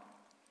mind.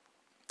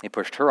 He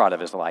pushed her out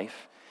of his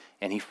life,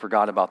 and he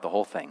forgot about the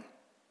whole thing.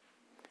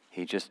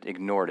 He just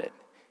ignored it.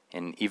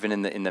 And even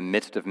in the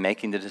midst of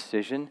making the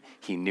decision,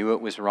 he knew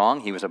it was wrong.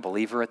 He was a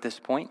believer at this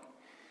point.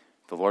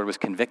 The Lord was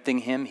convicting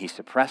him. He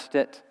suppressed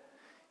it.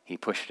 He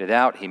pushed it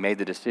out. He made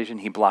the decision.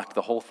 He blocked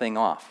the whole thing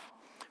off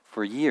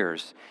for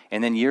years.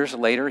 And then years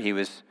later, he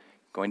was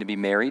going to be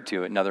married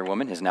to another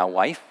woman, his now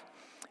wife.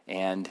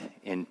 And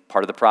in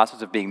part of the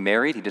process of being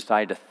married, he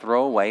decided to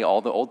throw away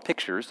all the old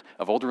pictures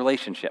of old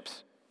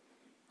relationships.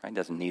 Right?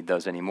 Doesn't need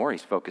those anymore.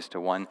 He's focused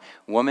to one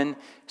woman,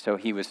 so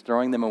he was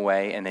throwing them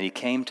away, and then he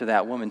came to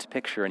that woman's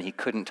picture, and he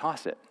couldn't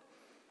toss it.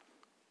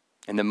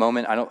 In the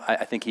moment,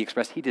 I think he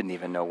expressed he didn't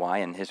even know why,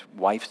 and his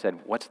wife said,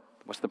 what's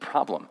the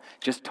problem?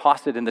 Just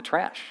toss it in the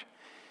trash.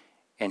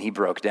 And he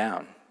broke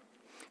down,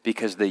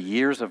 because the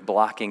years of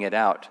blocking it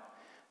out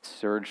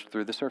surged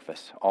through the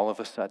surface all of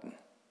a sudden.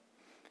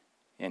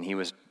 And he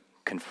was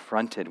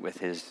confronted with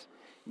his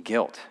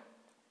guilt.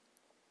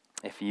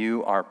 If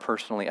you are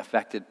personally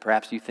affected,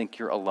 perhaps you think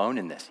you're alone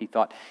in this. He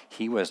thought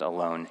he was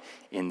alone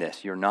in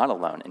this. You're not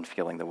alone in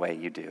feeling the way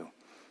you do.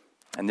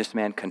 And this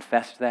man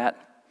confessed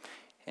that,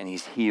 and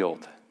he's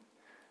healed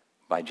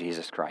by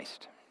Jesus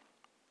Christ.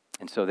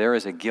 And so there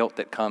is a guilt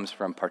that comes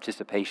from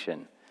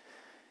participation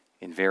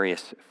in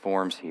various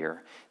forms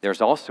here.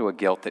 There's also a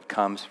guilt that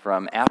comes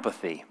from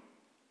apathy.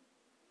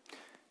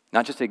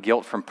 Not just a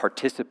guilt from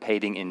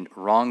participating in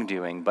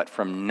wrongdoing, but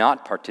from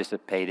not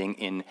participating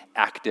in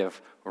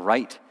active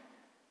right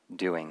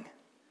doing.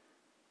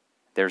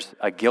 There's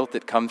a guilt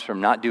that comes from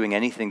not doing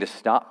anything to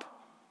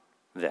stop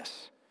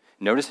this.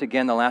 Notice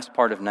again the last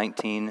part of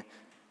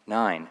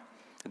 19:9.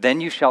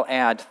 Then you shall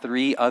add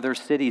 3 other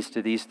cities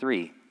to these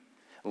 3,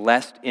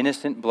 lest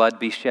innocent blood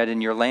be shed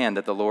in your land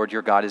that the Lord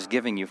your God is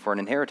giving you for an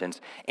inheritance.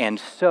 And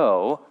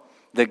so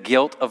the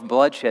guilt of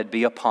bloodshed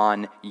be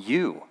upon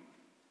you.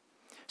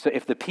 So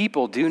if the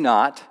people do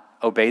not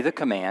obey the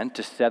command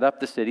to set up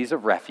the cities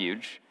of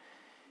refuge,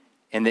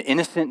 and the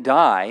innocent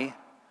die,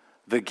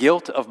 the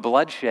guilt of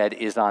bloodshed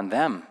is on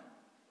them.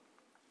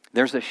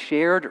 There's a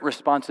shared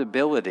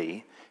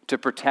responsibility to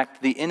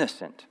protect the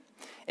innocent.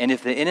 And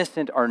if the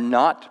innocent are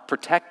not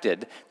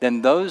protected,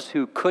 then those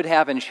who could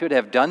have and should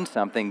have done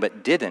something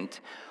but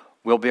didn't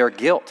will bear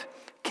guilt.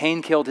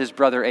 Cain killed his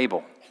brother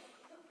Abel.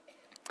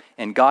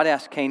 And God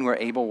asked Cain where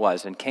Abel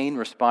was, and Cain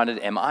responded,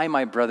 "Am I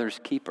my brother's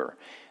keeper?"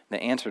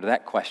 The answer to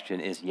that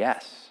question is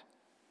yes.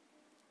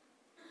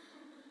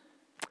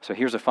 So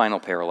here's a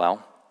final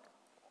parallel.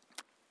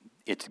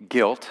 Its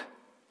guilt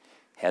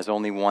has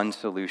only one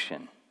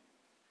solution.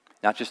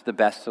 Not just the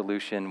best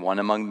solution, one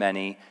among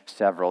many,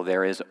 several.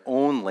 There is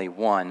only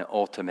one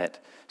ultimate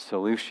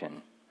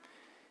solution.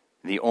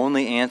 The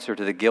only answer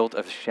to the guilt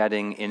of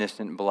shedding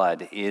innocent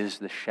blood is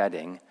the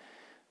shedding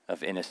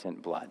of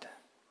innocent blood.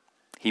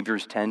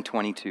 Hebrews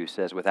 10:22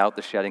 says, without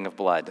the shedding of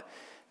blood,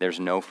 there's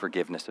no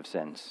forgiveness of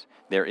sins.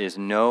 There is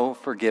no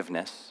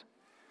forgiveness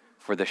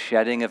for the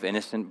shedding of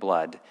innocent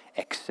blood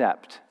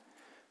except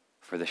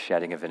for the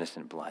shedding of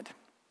innocent blood.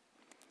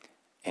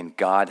 And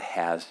God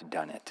has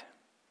done it.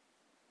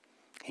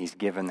 He's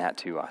given that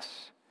to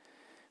us.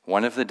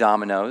 One of the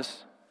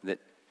dominoes that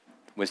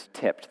was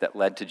tipped that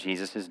led to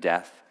Jesus'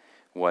 death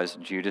was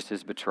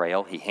Judas'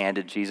 betrayal. He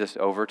handed Jesus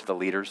over to the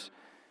leaders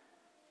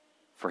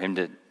for him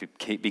to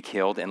be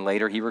killed, and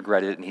later he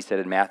regretted it, and he said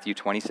in Matthew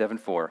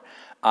 27:4,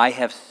 I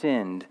have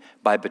sinned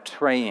by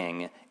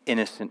betraying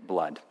innocent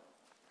blood.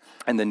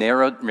 And the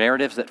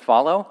narratives that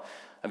follow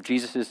of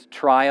Jesus'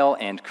 trial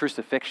and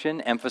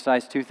crucifixion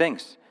emphasize 2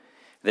 things.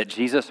 that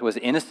Jesus was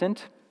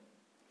innocent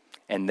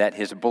and that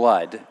his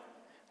blood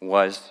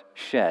was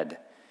shed.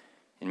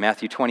 In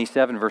Matthew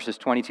 27, verses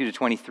 22 to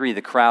 23,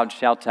 the crowd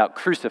shouts out,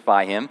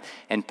 "Crucify him."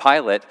 And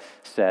Pilate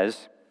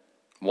says,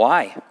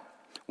 "Why?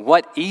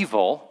 What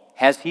evil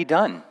has he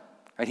done?"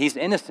 Right? He's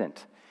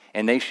innocent.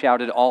 And they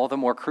shouted all the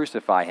more,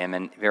 "Crucify him."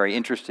 And very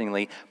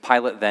interestingly,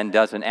 Pilate then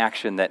does an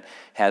action that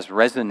has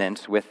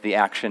resonance with the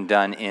action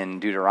done in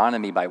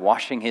Deuteronomy by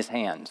washing his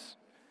hands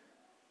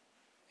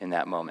in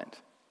that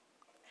moment,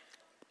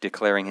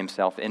 declaring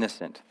himself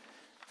innocent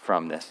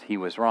from this. He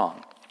was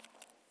wrong.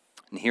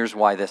 And here's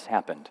why this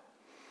happened.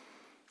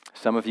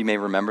 Some of you may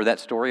remember that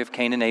story of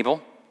Cain and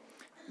Abel.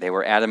 They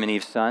were Adam and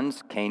Eve's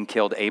sons. Cain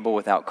killed Abel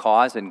without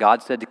cause, and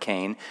God said to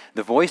Cain,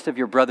 "The voice of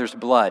your brother's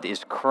blood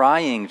is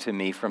crying to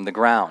me from the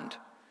ground."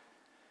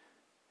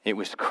 It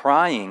was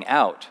crying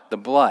out, the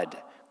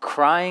blood,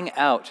 crying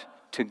out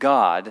to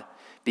God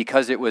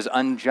because it was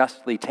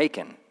unjustly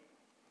taken.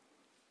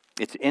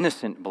 It's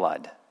innocent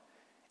blood.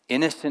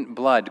 Innocent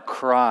blood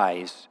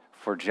cries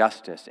for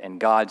justice, and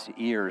God's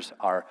ears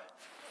are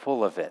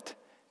full of it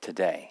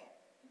today.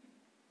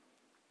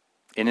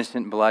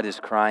 Innocent blood is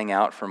crying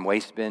out from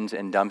waste bins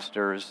and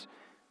dumpsters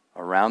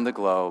around the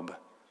globe,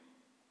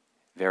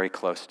 very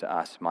close to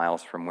us,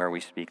 miles from where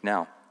we speak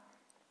now.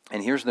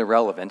 And here's the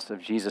relevance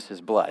of Jesus'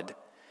 blood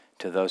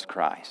to those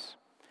cries.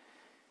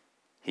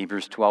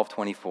 Hebrews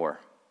 12:24.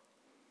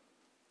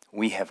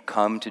 We have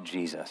come to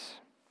Jesus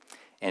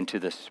and to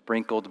the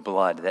sprinkled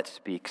blood that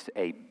speaks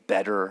a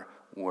better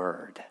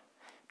word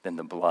than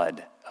the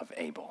blood of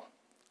Abel.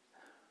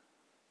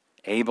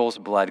 Abel's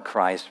blood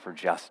cries for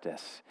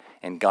justice,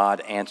 and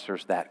God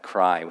answers that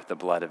cry with the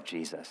blood of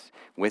Jesus.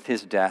 With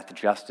his death,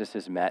 justice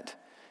is met,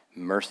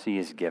 mercy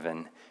is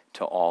given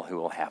to all who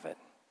will have it.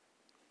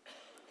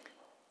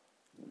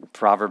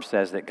 Proverbs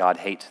says that God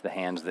hates the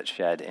hands that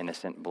shed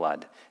innocent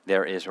blood.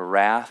 There is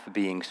wrath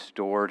being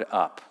stored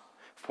up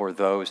for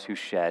those who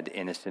shed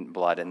innocent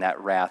blood, and that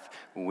wrath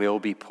will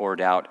be poured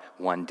out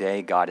one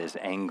day. God is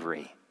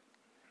angry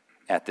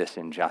at this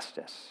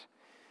injustice.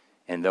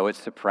 And though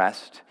it's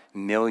suppressed,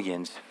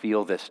 millions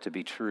feel this to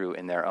be true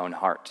in their own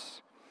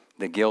hearts.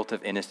 The guilt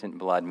of innocent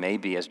blood may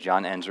be, as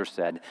John Enzer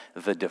said,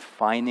 the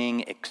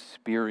defining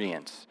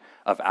experience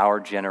of our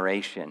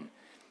generation.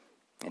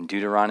 And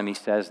Deuteronomy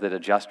says that a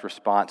just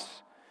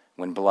response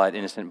when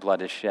innocent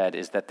blood is shed,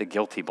 is that the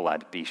guilty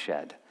blood be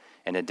shed.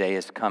 And a day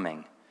is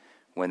coming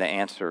when the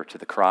answer to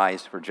the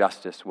cries for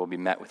justice will be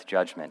met with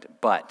judgment.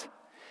 But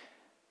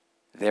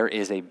there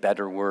is a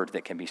better word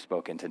that can be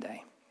spoken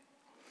today.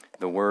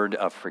 The word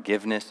of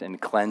forgiveness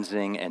and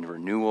cleansing and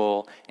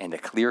renewal and a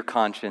clear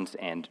conscience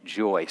and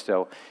joy.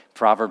 So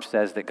Proverbs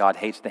says that God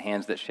hates the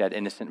hands that shed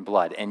innocent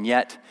blood. And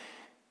yet,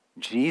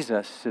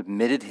 Jesus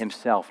submitted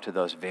himself to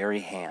those very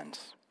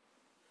hands.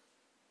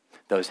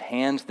 Those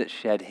hands that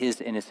shed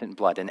his innocent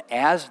blood. And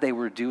as they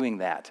were doing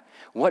that,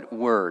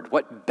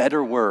 what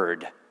better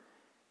word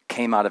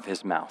came out of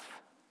his mouth?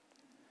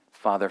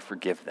 Father,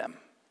 forgive them.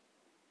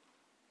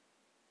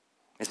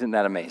 Isn't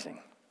that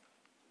amazing?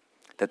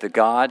 That the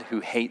God who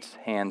hates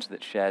hands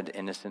that shed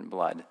innocent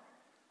blood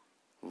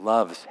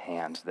loves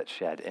hands that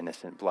shed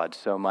innocent blood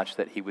so much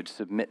that he would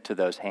submit to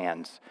those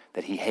hands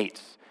that he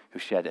hates who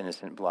shed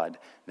innocent blood,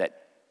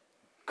 that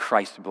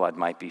Christ's blood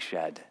might be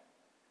shed,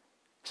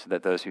 so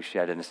that those who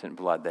shed innocent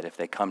blood, that if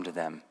they come to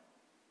them,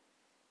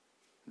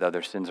 though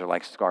their sins are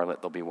like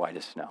scarlet, they'll be white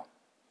as snow.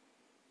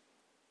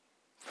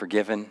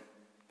 Forgiven,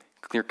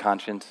 clear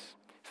conscience,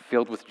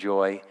 filled with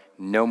joy,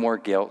 no more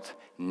guilt,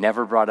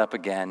 never brought up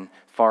again,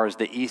 far as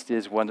the east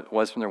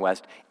was from the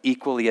west,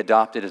 equally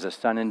adopted as a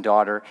son and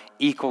daughter,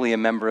 equally a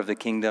member of the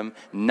kingdom,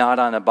 not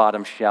on a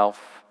bottom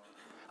shelf,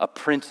 a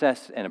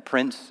princess and a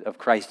prince of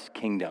Christ's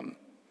kingdom,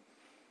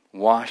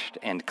 washed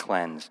and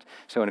cleansed.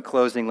 So in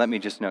closing, let me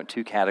just note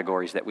two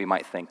categories that we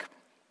might think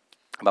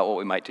about what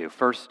we might do.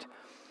 First,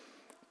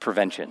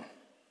 prevention.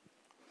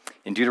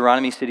 In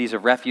Deuteronomy, cities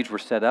of refuge were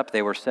set up.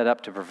 They were set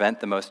up to prevent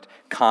the most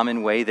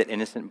common way that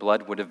innocent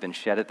blood would have been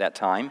shed at that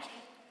time.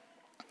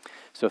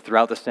 So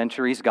throughout the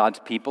centuries, God's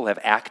people have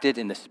acted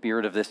in the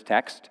spirit of this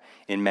text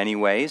in many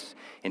ways.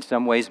 In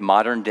some ways,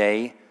 modern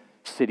day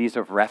cities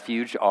of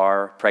refuge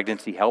are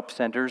pregnancy help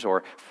centers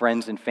or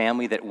friends and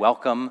family that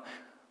welcome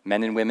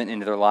men and women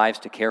into their lives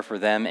to care for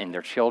them and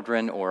their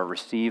children or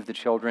receive the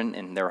children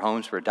in their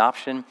homes for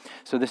adoption.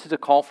 So this is a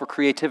call for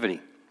creativity.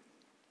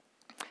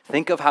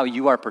 Think of how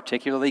you are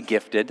particularly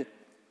gifted,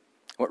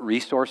 what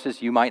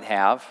resources you might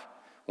have,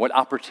 what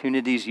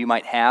opportunities you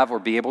might have or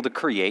be able to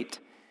create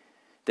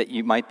that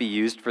you might be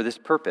used for this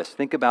purpose.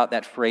 Think about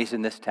that phrase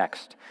in this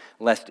text,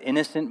 lest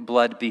innocent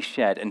blood be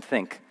shed, and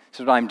think,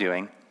 this is what I'm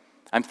doing.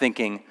 I'm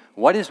thinking,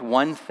 what is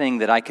one thing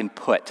that I can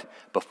put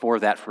before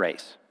that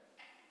phrase?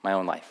 My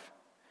own life.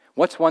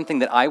 What's one thing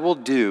that I will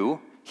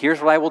do, here's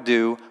what I will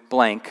do,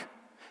 blank,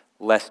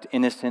 lest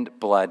innocent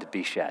blood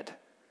be shed?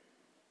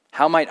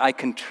 How might I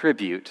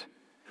contribute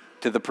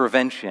to the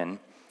prevention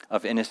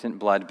of innocent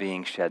blood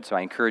being shed? So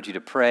I encourage you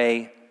to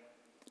pray,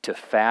 to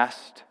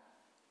fast.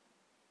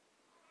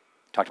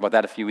 Talked about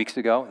that a few weeks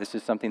ago. This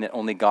is something that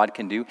only God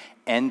can do.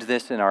 End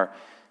this in our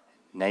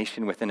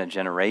nation within a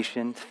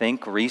generation.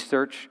 Think,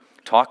 research,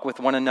 talk with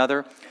one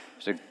another.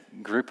 There's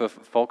a group of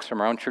folks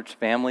from our own church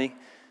family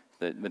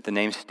with the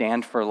name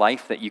Stand for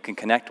Life that you can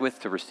connect with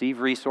to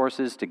receive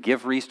resources, to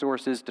give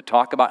resources, to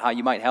talk about how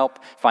you might help,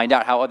 find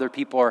out how other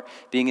people are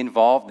being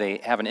involved. They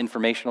have an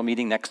informational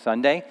meeting next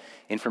Sunday.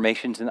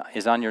 Information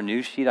is on your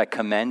news sheet. I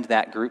commend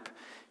that group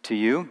to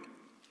you.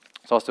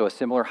 It's also a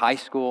similar high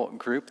school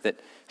group that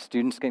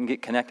students can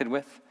get connected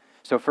with.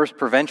 So first,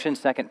 prevention.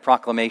 Second,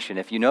 proclamation.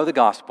 If you know the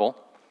gospel,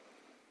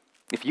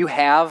 if you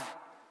have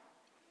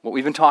what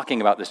we've been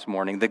talking about this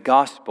morning, the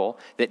gospel,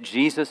 that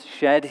Jesus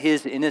shed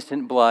his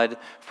innocent blood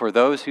for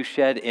those who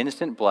shed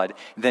innocent blood,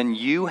 then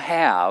you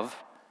have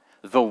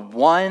the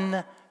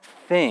one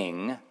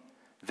thing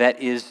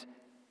that is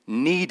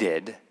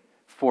needed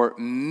for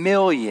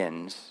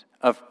millions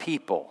of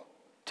people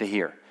to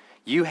hear.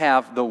 You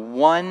have the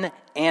one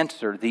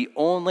answer, the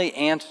only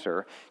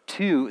answer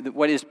to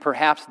what is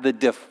perhaps the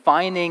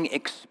defining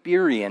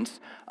experience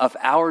of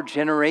our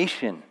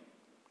generation.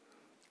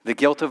 The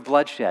guilt of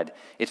bloodshed.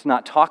 It's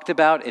not talked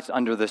about, it's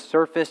under the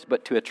surface,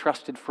 but to a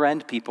trusted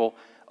friend, people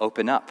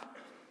open up.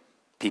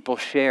 People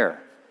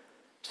share.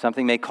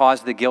 Something may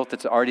cause the guilt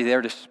that's already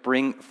there to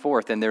spring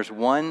forth, and there's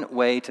one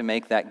way to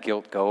make that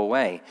guilt go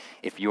away.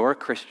 If you're a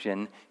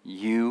Christian,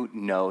 you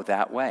know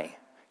that way.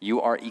 You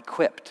are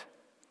equipped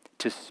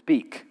to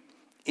speak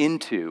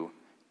into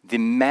the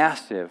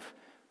massive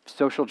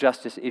social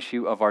justice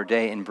issue of our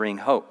day and bring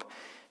hope.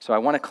 So I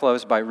want to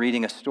close by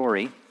reading a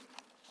story.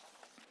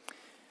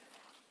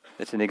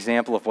 It's an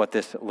example of what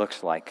this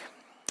looks like.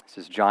 This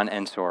is John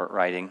Ensor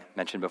writing,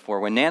 mentioned before.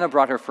 When Nana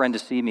brought her friend to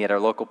see me at our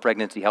local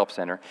pregnancy help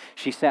center,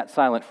 she sat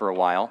silent for a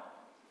while.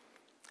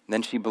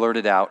 Then she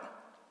blurted out,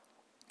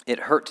 "It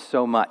hurts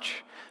so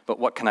much, but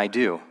what can I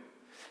do?"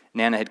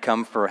 Nana had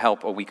come for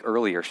help a week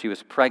earlier. She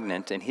was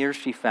pregnant, and here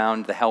she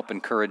found the help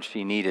and courage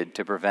she needed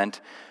to prevent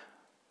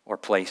or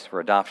place for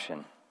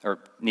adoption, or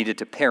needed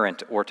to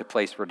parent or to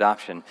place for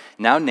adoption.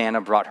 Now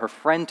Nana brought her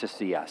friend to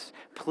see us.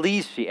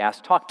 "Please," she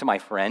asked, "talk to my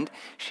friend.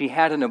 She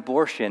had an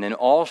abortion, and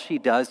all she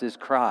does is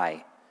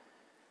cry."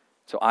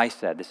 So I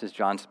said, this is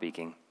John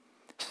speaking,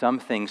 "Some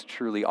things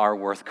truly are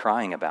worth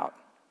crying about."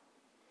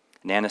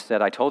 Nana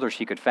said, "I told her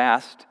she could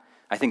fast.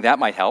 I think that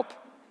might help."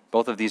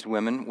 Both of these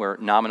women were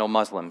nominal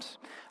Muslims.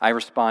 I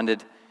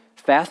responded,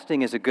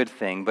 "Fasting is a good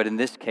thing, but in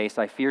this case,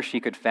 I fear she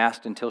could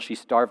fast until she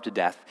starved to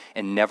death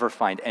and never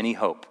find any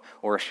hope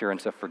or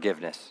assurance of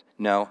forgiveness.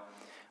 No,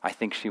 I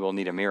think she will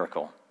need a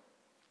miracle."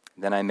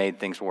 Then I made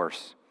things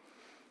worse.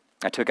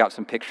 I took out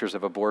some pictures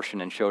of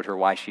abortion and showed her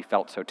why she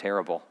felt so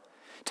terrible.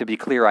 To be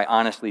clear, I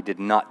honestly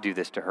did not do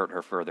this to hurt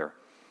her further.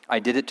 I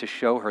did it to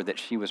show her that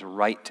she was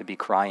right to be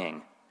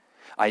crying.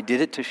 I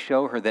did it to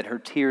show her that her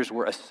tears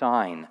were a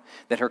sign,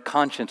 that her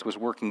conscience was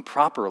working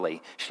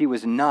properly. She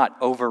was not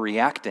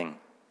overreacting.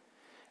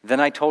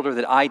 Then I told her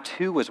that I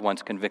too was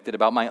once convicted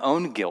about my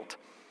own guilt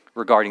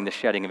regarding the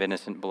shedding of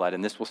innocent blood,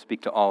 and this will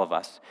speak to all of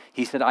us.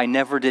 He said, "I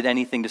never did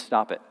anything to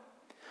stop it.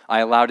 I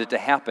allowed it to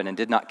happen and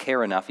did not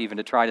care enough even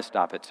to try to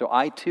stop it. So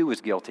I too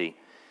was guilty."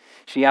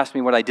 She asked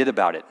me what I did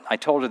about it. I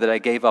told her that I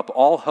gave up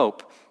all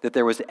hope that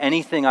there was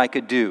anything I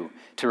could do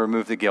to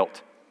remove the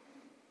guilt.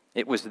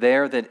 It was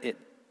there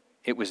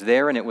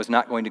and it was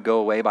not going to go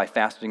away by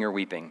fasting or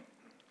weeping.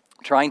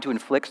 Trying to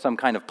inflict some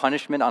kind of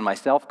punishment on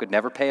myself could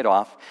never pay it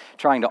off.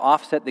 Trying to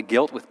offset the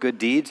guilt with good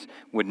deeds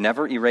would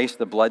never erase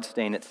the blood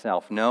stain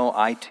itself. No,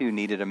 I too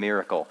needed a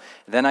miracle.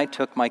 Then I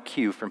took my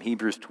cue from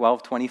Hebrews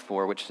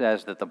 12:24, which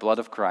says that the blood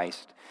of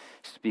Christ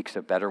speaks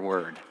a better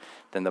word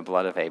than the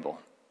blood of Abel,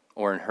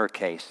 or in her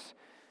case,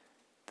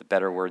 the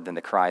better word than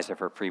the cries of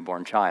her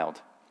preborn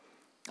child.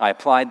 I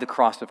applied the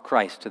cross of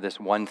Christ to this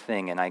one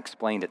thing, and I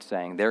explained it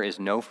saying, there is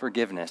no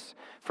forgiveness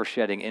for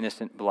shedding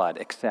innocent blood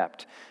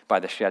except by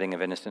the shedding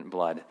of innocent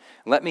blood.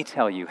 Let me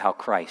tell you how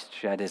Christ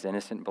shed his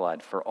innocent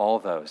blood for all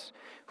those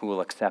who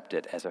will accept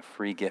it as a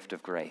free gift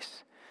of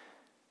grace.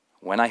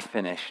 When I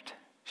finished,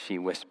 she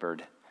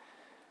whispered,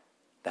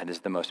 "That is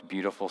the most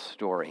beautiful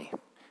story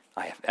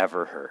I have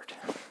ever heard."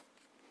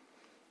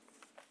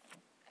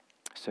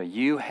 So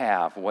you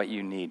have what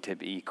you need to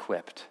be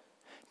equipped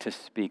to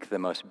speak the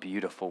most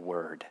beautiful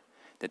word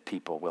that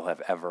people will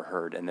have ever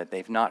heard and that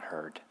they've not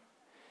heard.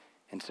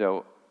 And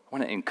so I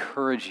want to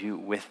encourage you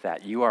with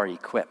that. You are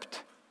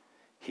equipped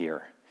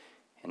here.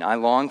 And I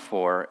long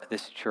for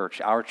this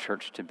church, our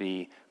church, to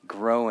be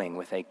growing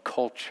with a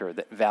culture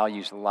that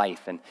values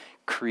life and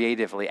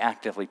creatively,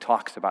 actively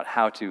talks about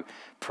how to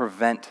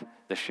prevent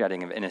the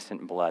shedding of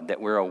innocent blood, that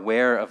we're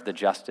aware of the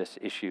justice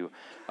issue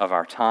of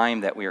our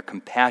time, that we are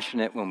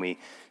compassionate when we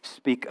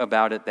speak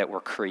about it, that we're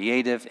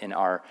creative in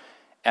our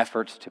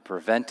efforts to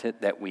prevent it,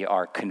 that we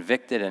are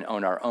convicted and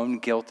own our own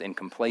guilt in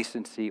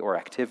complacency or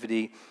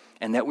activity,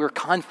 and that we're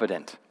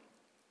confident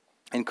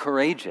and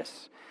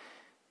courageous,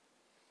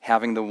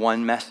 having the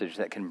one message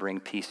that can bring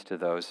peace to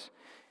those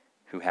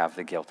who have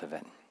the guilt of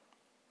it.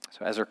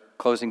 So as our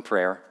closing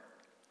prayer,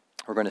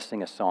 we're going to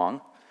sing a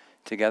song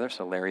together.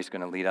 So Larry's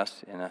going to lead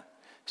us in a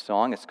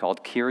song. It's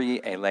called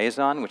Kyrie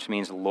Eleison, which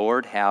means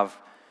Lord have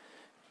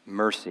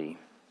mercy.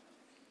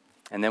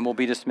 And then we'll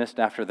be dismissed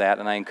after that.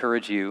 And I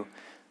encourage you,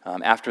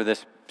 after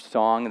this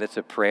song that's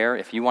a prayer,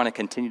 if you want to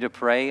continue to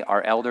pray,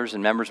 our elders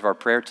and members of our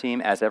prayer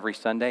team, as every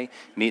Sunday,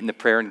 meet in the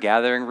prayer and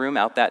gathering room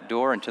out that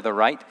door and to the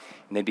right,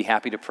 and they'd be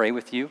happy to pray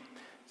with you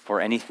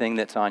for anything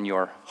that's on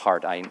your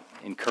heart. I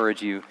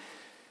encourage you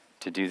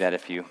to do that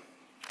if you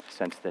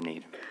sense the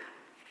need.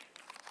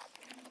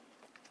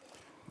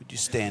 Would you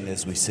stand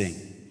as we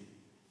sing?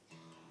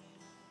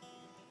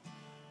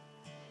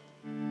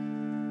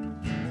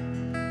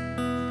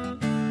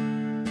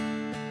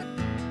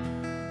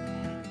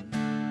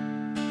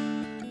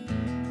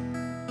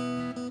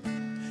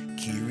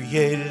 Kyrie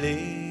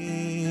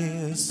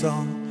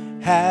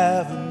eleison,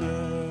 have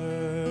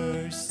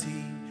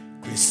mercy.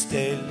 Christe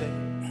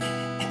eleison,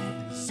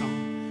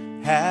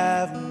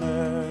 have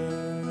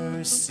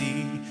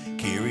mercy.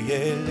 Kyrie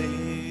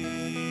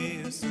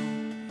eleison,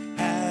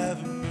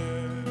 have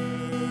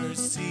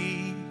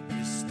mercy.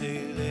 Christe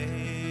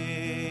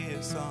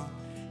eleison,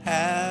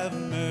 have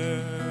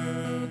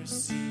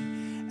mercy.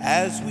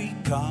 As we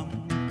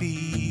come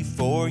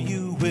before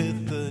you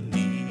with the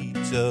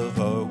needs of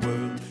our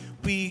world,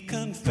 we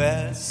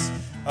confess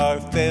our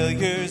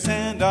failures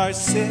and our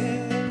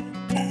sin.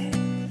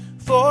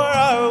 For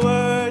our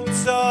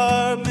words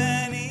are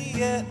many,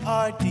 yet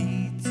our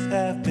deeds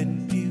have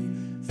been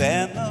few.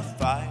 Fan the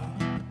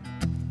fire,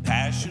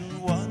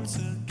 passion once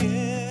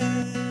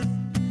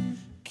again.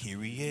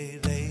 Kyrie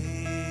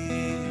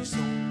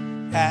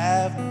eleison,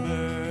 have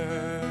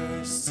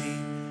mercy.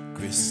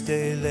 Christe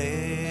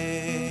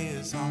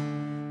eleison,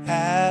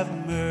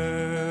 have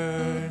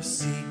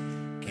mercy.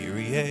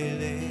 Kyrie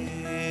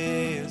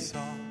eleison,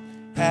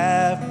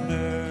 have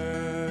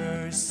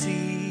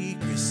mercy.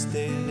 Christe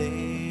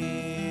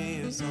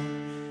eleison,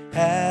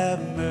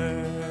 have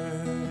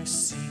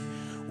mercy.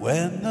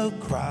 When the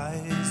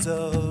cries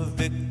of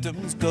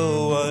victims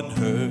go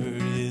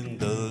unheard in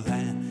the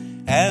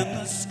land, and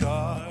the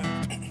scars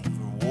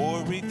for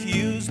war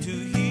refuse to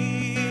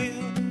heal,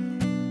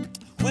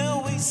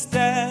 will we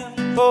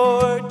stand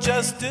for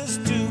justice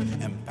to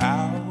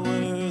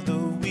empower the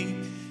weak,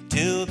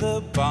 till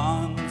the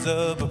bonds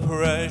of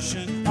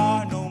oppression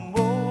are no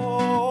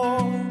more?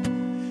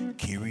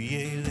 Kyrie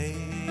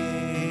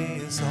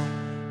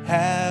eleison,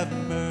 have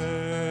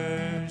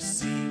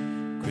mercy.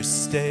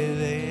 Christe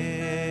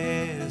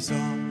eleison,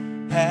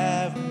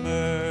 have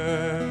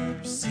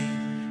mercy.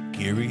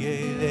 Kyrie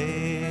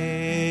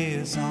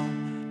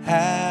eleison,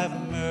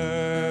 have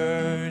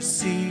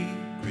mercy.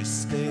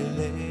 Christe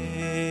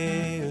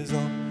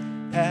eleison,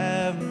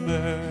 have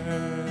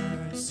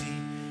mercy.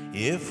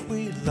 If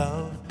we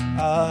love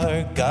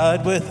our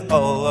God with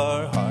all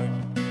our heart,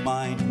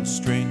 mind, and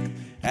strength,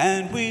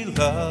 and we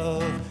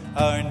love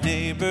our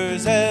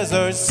neighbors as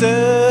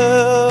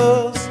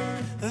ourselves,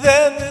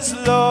 then this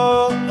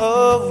law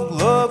of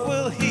love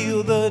will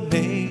heal the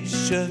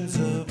nations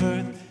of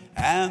earth,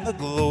 and the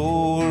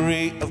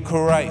glory of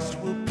Christ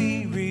will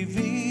be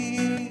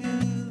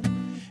revealed.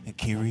 And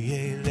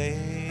Kyrie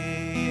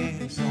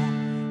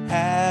eleison,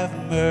 have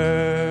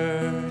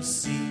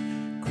mercy.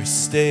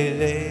 Christe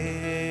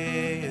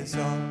eleison,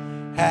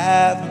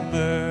 have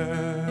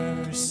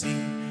mercy.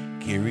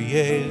 Kyrie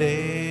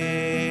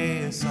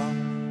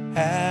eleison,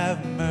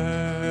 have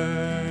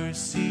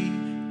mercy.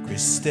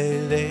 Christe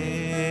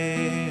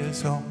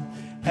eleison,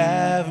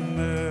 have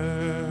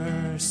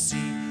mercy.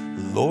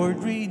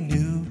 Lord,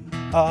 renew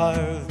our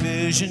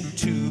vision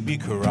to be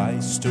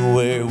Christ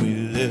where we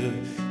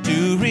live,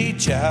 to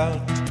reach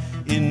out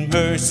in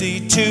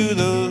mercy to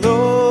the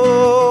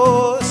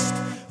lost,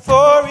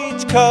 for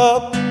each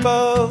cup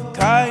of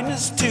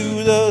kindness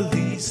to the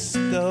least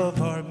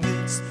of our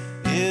midst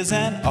is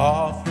an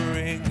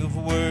offering of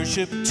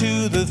worship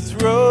to the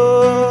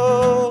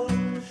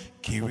throne.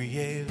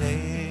 Kyrie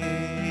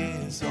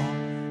eleison,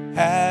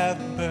 have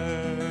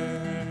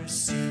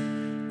mercy.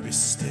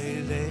 Christe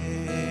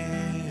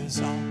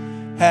eleison,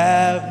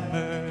 have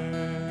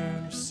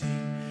mercy.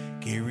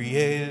 Kyrie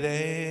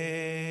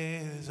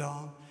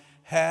eleison,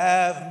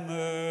 have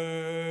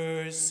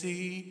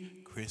mercy.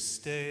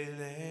 Christe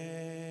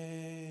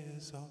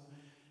eleison,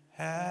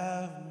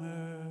 have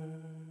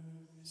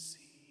mercy.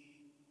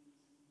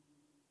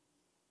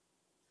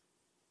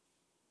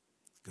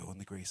 Go in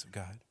the grace of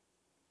God.